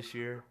 end of this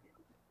year.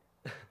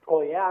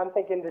 Well, yeah, I'm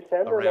thinking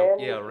December, Around-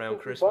 man. yeah, around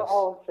Christmas.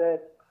 Butthole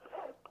said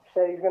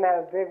he's gonna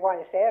have a big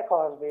white Santa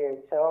Claus beard,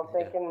 so I'm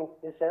thinking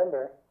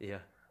December. Yeah.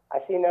 I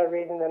see no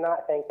reason to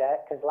not think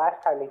that, because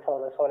last time he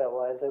told us when it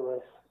was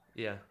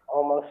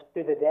almost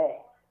to the day.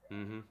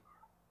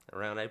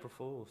 Around April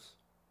Fool's.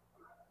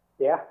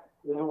 Yeah,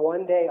 it was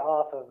one day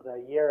off of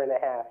the year and a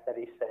half that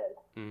he said.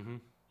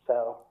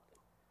 So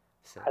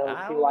I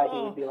don't see why he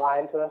would be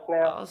lying to us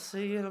now. I'll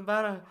see you in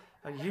about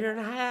a year and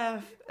a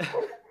half.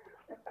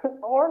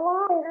 Or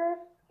longer.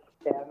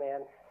 Yeah,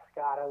 man.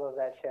 God, I love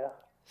that show.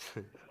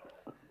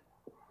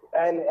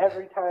 And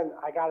every time,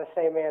 I gotta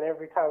say, man,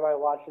 every time I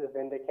watch the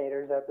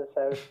Vindicators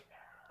episode,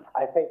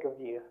 I think of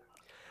you.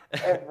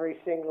 Every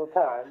single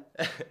time.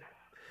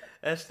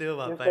 That's still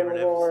my favorite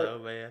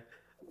episode, man.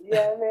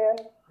 Yeah, man.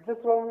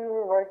 Just when we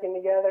were working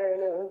together,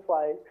 and it was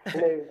like,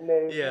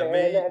 news, yeah,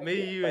 man.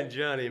 me, you, and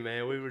Johnny,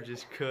 man, we were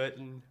just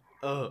cutting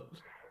up.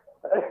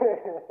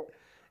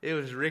 It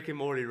was Rick and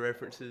Morty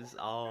references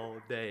all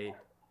day.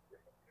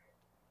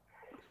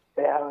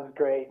 Yeah, it was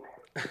great.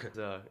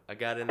 So I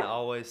got into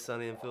Always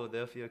Sunny in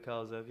Philadelphia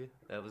because of you.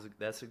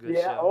 That's a good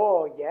yeah, show.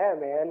 Oh, yeah,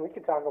 man. We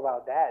could talk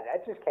about that.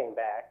 That just came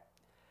back.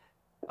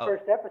 The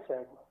first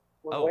episode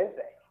was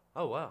Wednesday.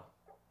 Oh, wow.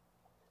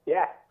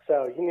 Yeah,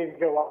 so you need to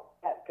go watch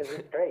that because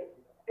it's great.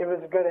 It was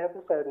a good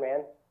episode,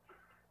 man.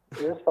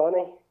 It was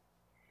funny.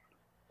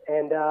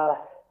 And a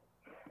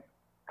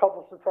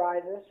couple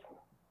surprises.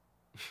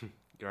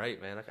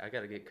 Great, man. I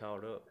got to get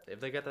caught up. Have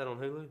they got that on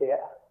Hulu? Yeah.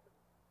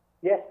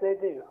 Yes, they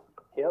do.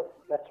 Yep,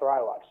 that's where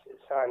I watched it,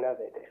 so I know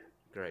they do.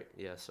 Great.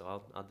 Yeah,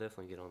 so I'll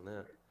definitely get on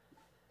that.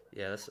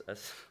 Yeah,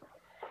 that's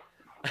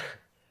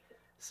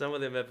some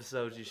of them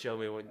episodes you showed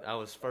me when I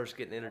was first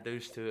getting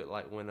introduced to it,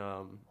 like when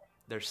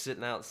they're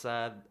sitting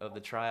outside of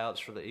the tryouts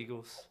for the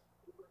Eagles.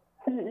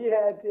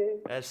 Yeah,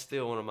 dude. That's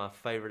still one of my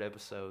favorite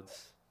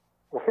episodes.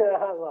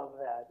 I love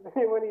that.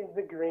 When he's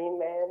the green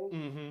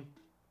man.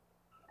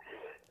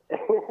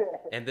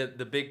 And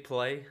the big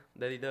play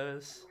that he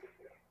does.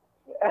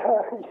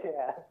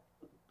 Yeah.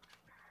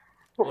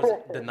 Was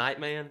it the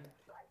Nightman?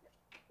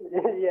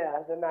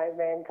 Yeah, the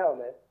Nightman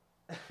coming.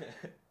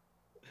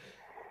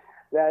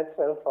 That's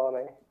so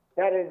funny.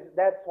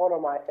 That's one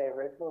of my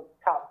favorites.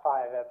 Top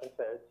 5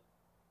 episodes,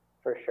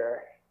 for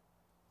sure.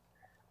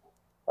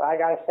 Well, I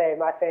gotta say,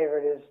 my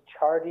favorite is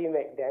Charlie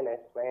McDennis,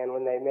 man.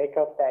 When they make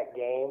up that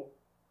game.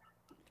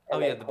 Oh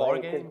yeah, the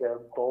board game. The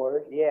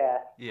board, yeah.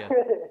 Yeah.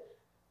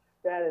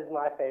 That is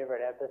my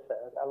favorite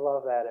episode. I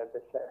love that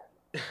episode.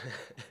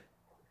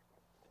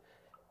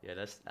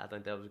 Yeah, I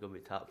think that was gonna be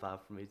top 5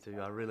 for me too.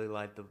 I really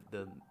like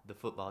the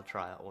football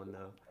tryout one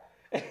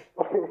though.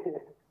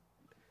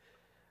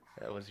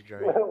 That was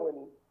great.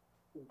 When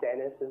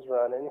Dennis is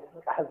running,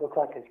 I look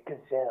like a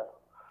gazelle.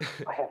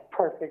 I have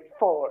perfect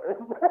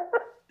form.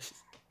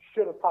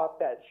 Should have popped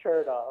that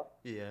shirt off.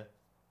 Yeah.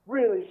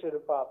 Really should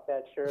have popped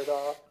that shirt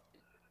off.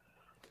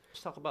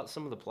 Let's talk about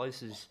some of the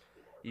places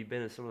you've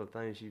been and some of the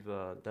things you've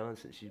done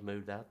since you've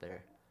moved out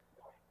there.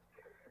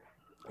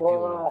 If you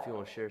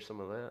want to share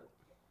some of that.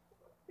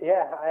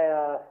 Yeah,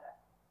 I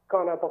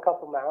gone up a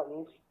couple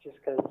mountains just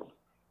because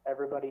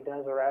everybody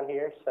does around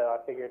here, so I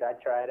figured I'd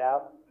try it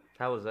out.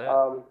 How was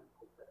that?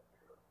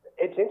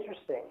 It's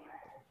interesting.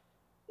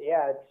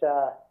 Yeah,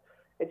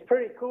 it's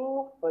pretty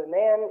cool, but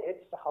man,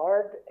 it's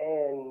hard,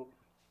 and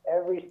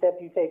every step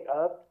you take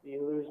up,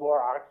 you lose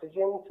more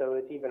oxygen, so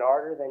it's even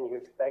harder than you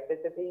expect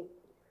it to be.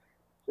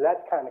 So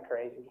that's kind of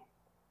crazy.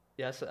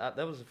 Yeah, so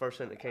that was the first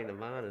thing that came to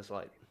mind. Is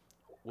like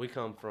we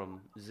come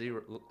from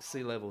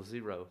sea level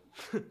 0.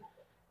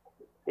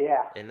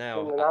 Yeah. And now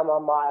I'm a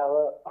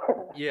mile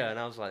up. Yeah, and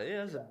I was like,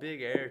 yeah, it's a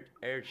big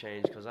air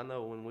change because I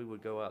know when we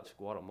would go out to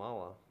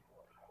Guatemala,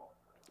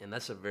 and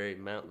that's a very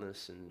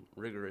mountainous and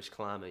rigorous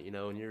climate, you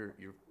know, and you're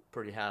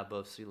pretty high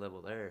above sea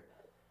level there.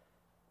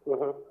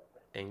 Mhm.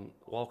 And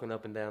walking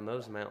up and down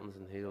those mountains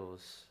and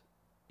hills,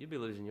 you'd be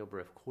losing your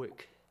breath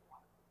quick.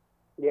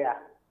 Yeah.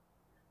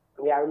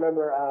 Yeah, I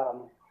remember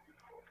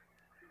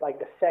like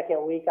the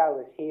second week I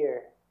was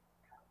here,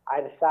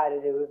 I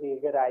decided it would be a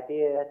good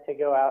idea to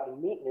go out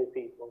and meet new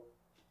people.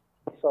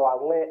 So I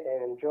went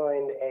and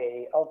joined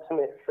a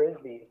ultimate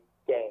frisbee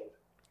game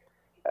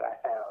that I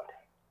found.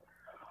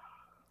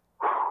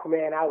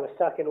 Man, I was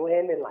sucking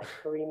wind in like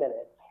 3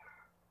 minutes.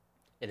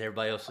 And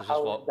everybody else was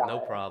just walking, no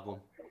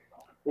problem.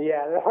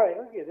 Yeah, they're like,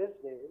 look at this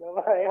dude. I'm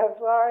like, I'm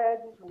sorry, I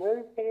just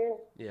moved here.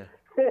 Yeah.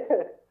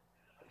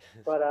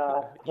 But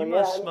you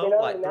must smoke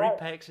like 3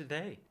 packs a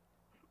day.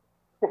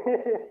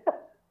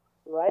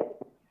 Right?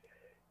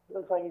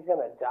 Looks like he's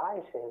gonna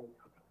die soon.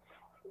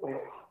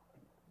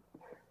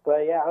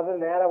 But yeah, other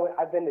than that,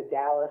 I've been to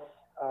Dallas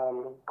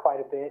quite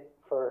a bit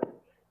for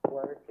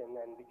work, and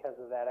then because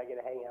of that, I get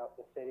to hang out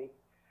in the city.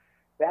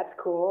 That's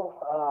cool.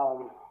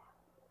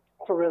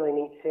 It's a really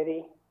neat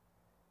city.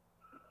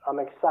 I'm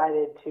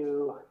excited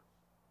to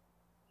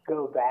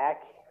go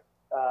back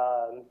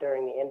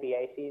during the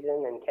NBA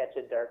season and catch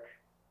a dirt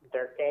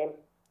game.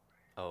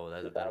 Oh,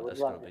 I would that's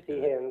love going to to be see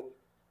good. him,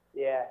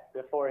 yeah,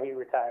 before he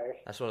retires.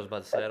 That's what I was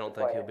about to say. I That's don't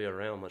the think he'll plan. be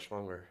around much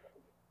longer.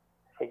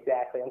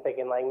 Exactly. I'm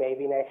thinking like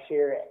maybe next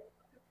year,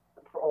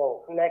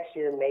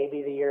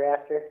 maybe the year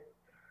after,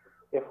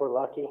 if we're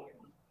lucky.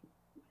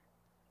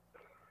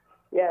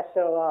 Yeah,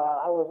 so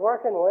I was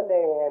working one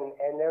day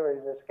and there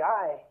was this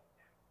guy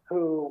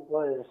who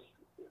was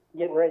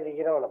getting ready to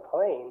get on a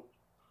plane,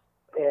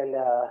 and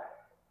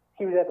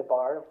he was at the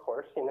bar, of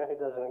course, who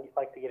doesn't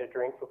like to get a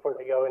drink before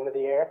they go into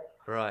the air.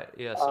 Right.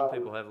 Yeah, some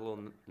people have a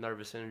little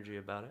nervous energy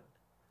about it.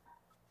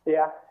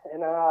 Yeah,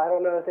 and I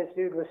don't know if this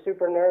dude was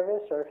super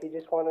nervous or if he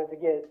just wanted to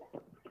get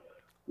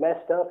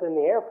messed up in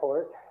the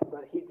airport,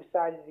 but he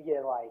decided to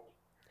get like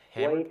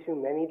Hammered? way too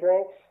many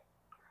drinks.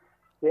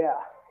 Yeah,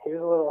 he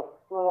was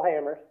a little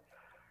hammered,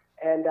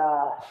 and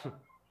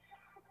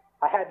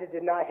I had to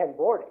deny him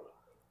boarding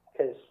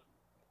because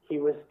he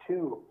was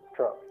too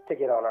drunk to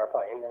get on our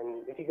plane.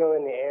 And if you go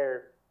in the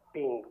air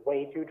being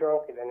way too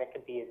drunk, then it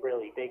could be a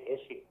really big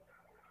issue.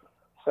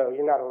 So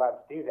you're not allowed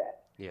to do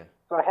that. Yeah.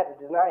 So I had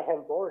to deny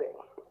him boarding.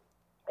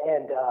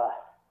 And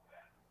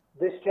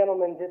this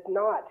gentleman did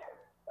not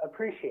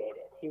appreciate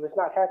it. He was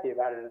not happy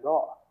about it at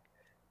all.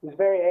 He was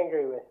very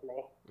angry with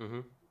me.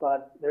 Mm-hmm.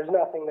 But there's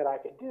nothing that I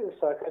could do,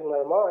 so I couldn't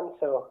let him on.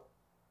 So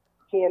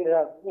he ended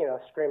up,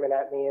 screaming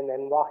at me and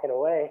then walking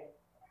away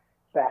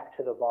back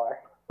to the bar.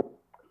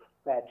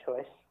 Bad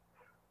choice.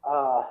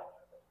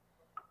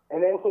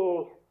 And then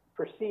he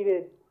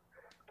proceeded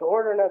to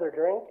order another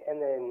drink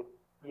and then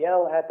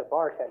yell at the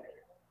bartender.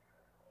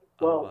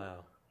 Well, Oh,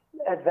 wow.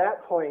 at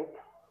that point,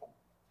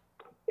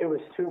 it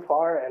was too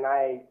far, and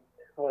I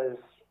was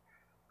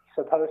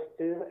supposed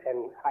to,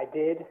 and I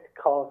did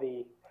call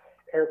the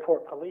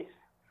airport police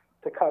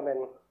to come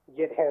and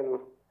get him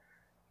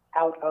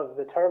out of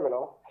the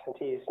terminal since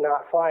he's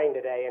not flying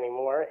today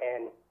anymore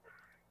and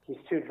he's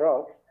too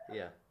drunk.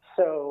 Yeah.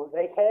 So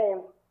they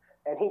came,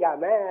 and he got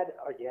mad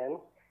again,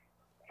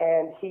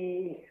 and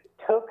he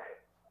took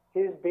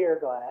his beer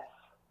glass,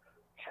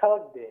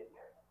 chugged it,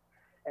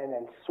 and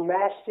then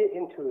smashed it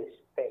into his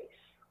face.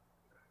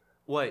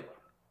 Wait.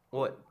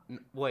 What?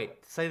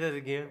 Wait. Say that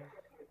again.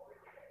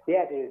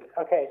 Yeah, dude.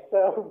 Okay,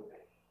 so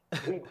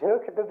he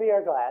took the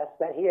beer glass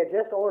that he had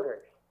just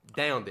ordered.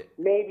 Downed it.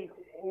 Maybe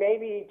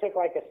he took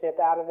like a sip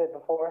out of it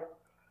before,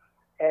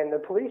 and the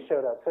police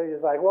showed up. So he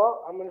was like,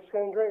 well, I'm just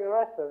going to drink the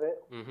rest of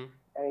it. Mm-hmm.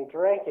 And he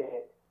drank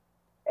it,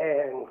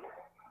 and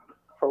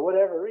for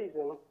whatever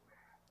reason,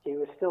 he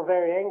was still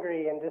very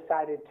angry and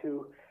decided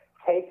to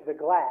take the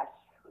glass,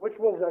 which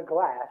was a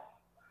glass,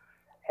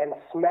 and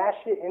smash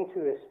it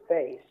into his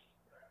face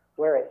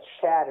where it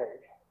shattered.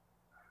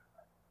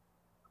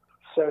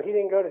 So he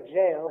didn't go to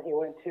jail. He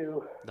went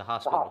to The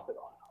hospital.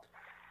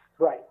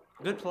 Right.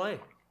 Good play.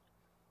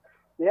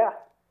 Yeah.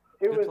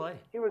 Good play.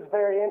 It was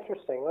very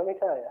interesting, let me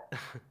tell you.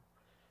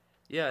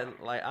 Yeah,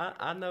 like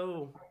I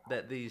know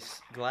that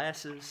these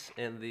glasses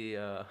in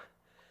the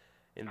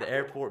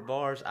airport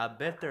bars, I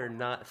bet they're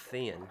not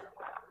thin.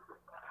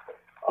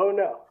 Oh,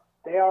 no,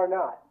 they are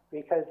not,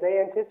 because they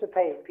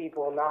anticipate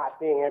people not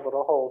being able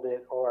to hold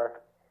it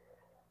or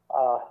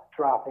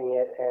dropping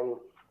it and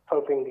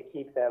hoping to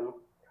keep them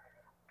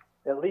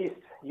at least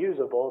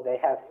usable. They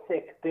have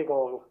thick, big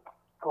old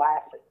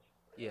glasses.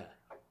 Yeah.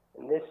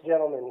 And this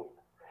gentleman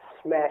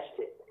smashed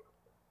it,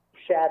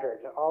 shattered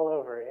all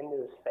over into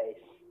his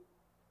face.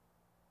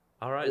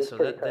 All right, so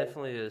that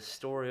definitely is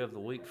story of the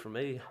week for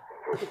me.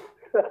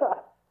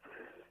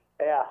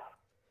 Yeah.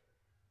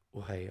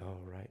 Well, hey, all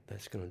right,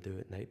 that's going to do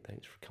it, Nate.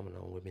 Thanks for coming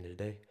on with me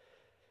today.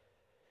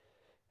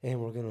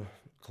 And we're going to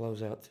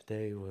close out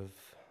today with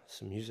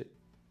some music.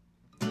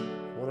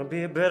 Want to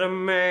be a better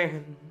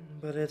man,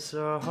 but it's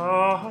a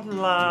hard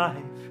life.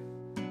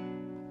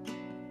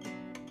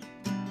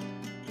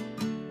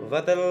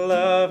 Without that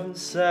love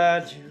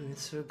inside you,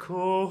 it's a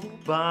cold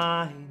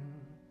bind.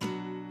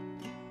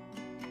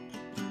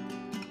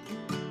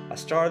 I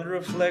started to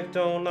reflect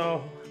on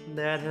all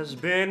that has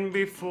been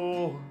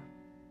before.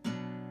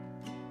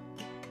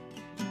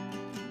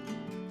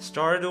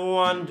 Started to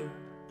wonder,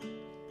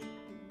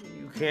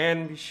 you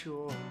can be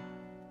sure.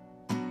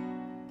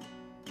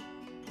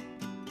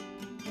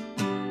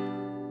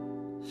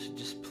 So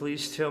just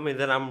please tell me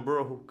that I'm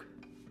broke.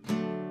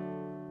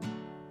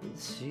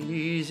 It's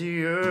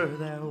easier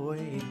that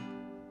way,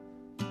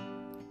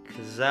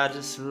 'cause I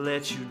just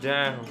let you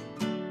down.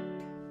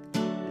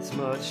 It's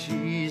much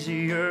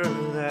easier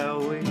that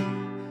way.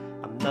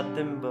 I'm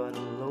nothing but a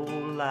low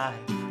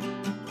life,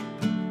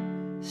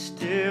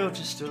 still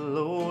just a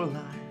low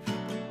life.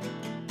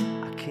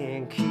 I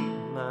can't keep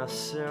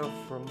myself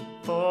from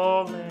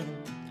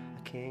falling.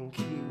 I can't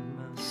keep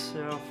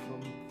myself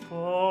from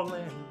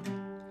falling.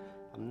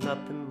 I'm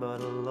nothing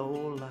but a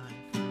low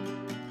life,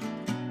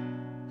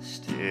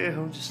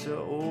 still just a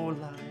old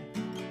life.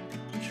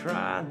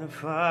 Trying to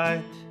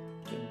fight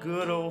a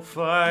good old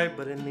fight,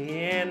 but in the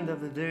end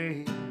of the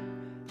day,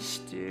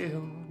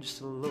 still just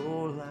a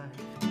low life.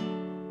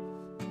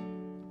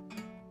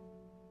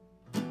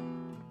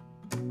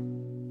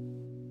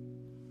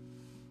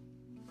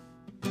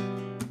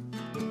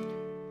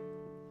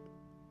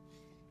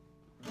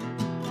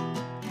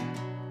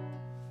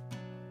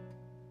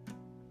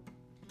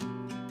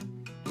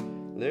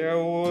 There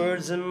are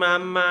words in my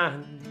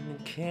mind in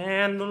the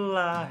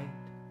candlelight.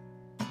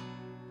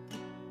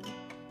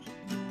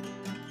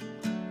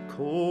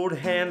 Cold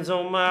hands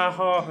on my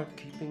heart,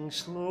 keeping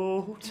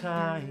slow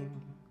time.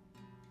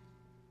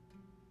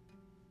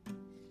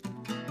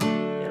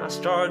 And I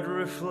started to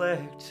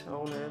reflect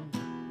on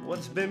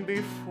what's been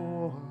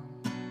before.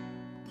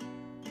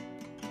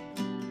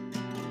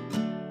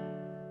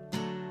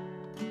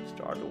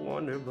 Start to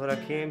wonder, but I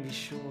can't be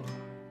sure.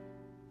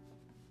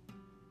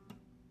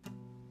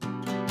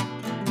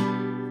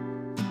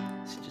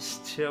 So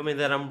just tell me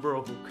that I'm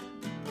broke.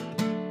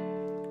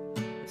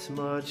 It's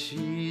much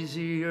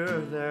easier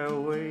that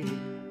way,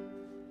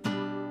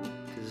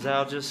 'cause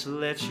I'll just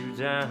let you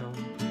down.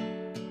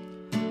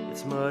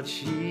 It's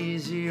much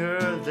easier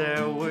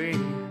that way.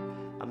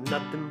 I'm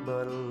nothing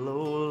but a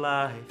low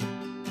life.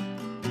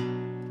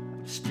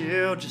 I'm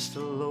still just a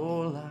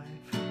low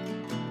life.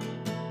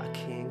 I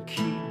can't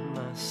keep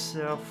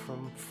myself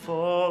from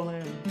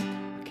falling.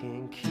 I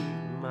can't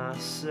keep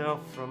myself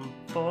from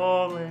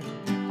falling.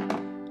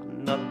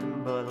 I'm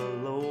nothing but a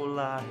low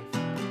life.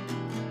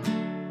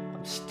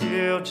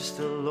 Still just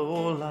a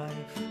low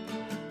life.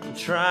 I'm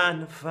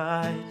trying to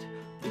fight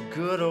the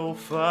good old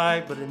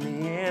fight, but in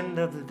the end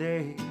of the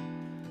day,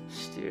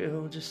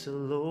 still just a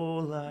low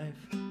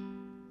life.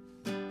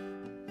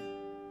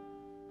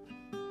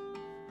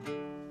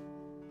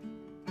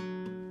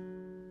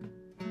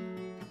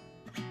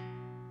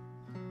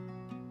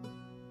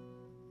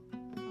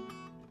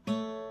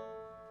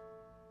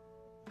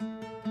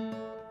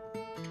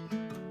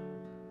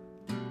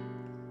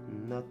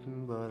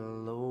 Nothing but a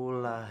low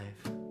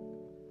life.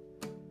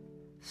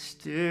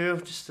 Still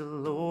just a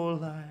low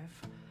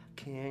life.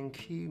 Can't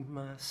keep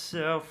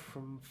myself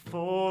from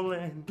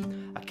falling.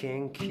 I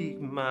can't keep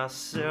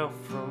myself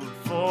from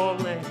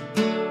falling.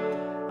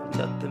 I'm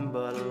nothing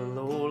but a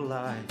low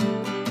life.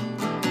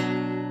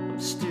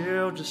 I'm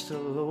still just a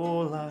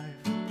low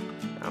life.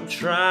 I'm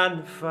trying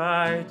to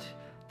fight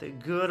the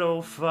good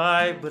old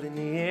fight, but in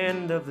the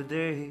end of the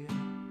day,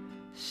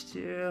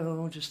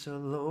 still just a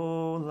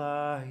low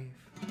life.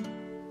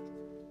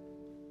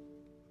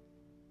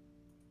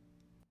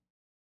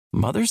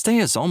 Mother's Day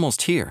is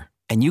almost here,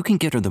 and you can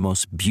get her the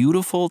most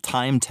beautiful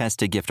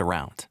time-tested gift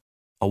around.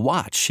 A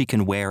watch she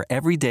can wear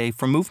every day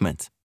from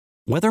Movement.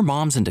 Whether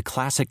mom's into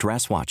classic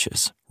dress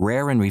watches,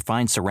 rare and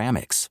refined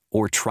ceramics,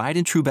 or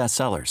tried-and-true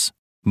bestsellers,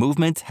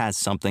 Movement has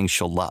something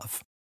she'll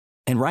love.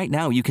 And right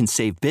now, you can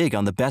save big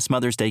on the best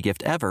Mother's Day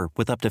gift ever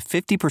with up to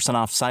 50%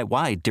 off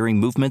site-wide during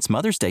Movement's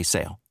Mother's Day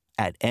sale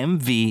at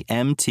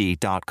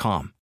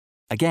MVMT.com.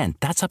 Again,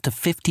 that's up to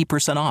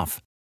 50%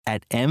 off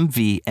at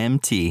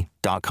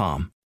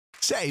MVMT.com.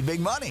 Save big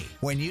money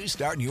when you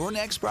start your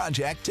next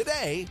project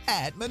today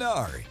at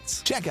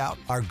Menards. Check out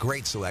our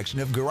great selection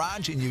of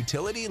garage and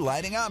utility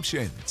lighting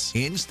options.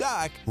 In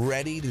stock,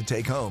 ready to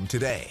take home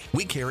today.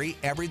 We carry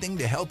everything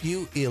to help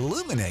you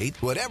illuminate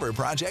whatever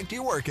project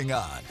you're working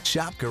on.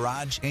 Shop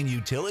garage and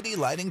utility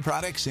lighting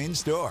products in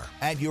store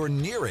at your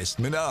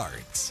nearest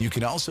Menards. You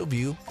can also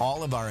view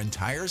all of our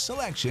entire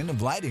selection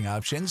of lighting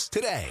options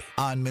today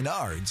on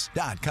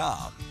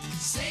Menards.com.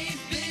 Save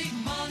big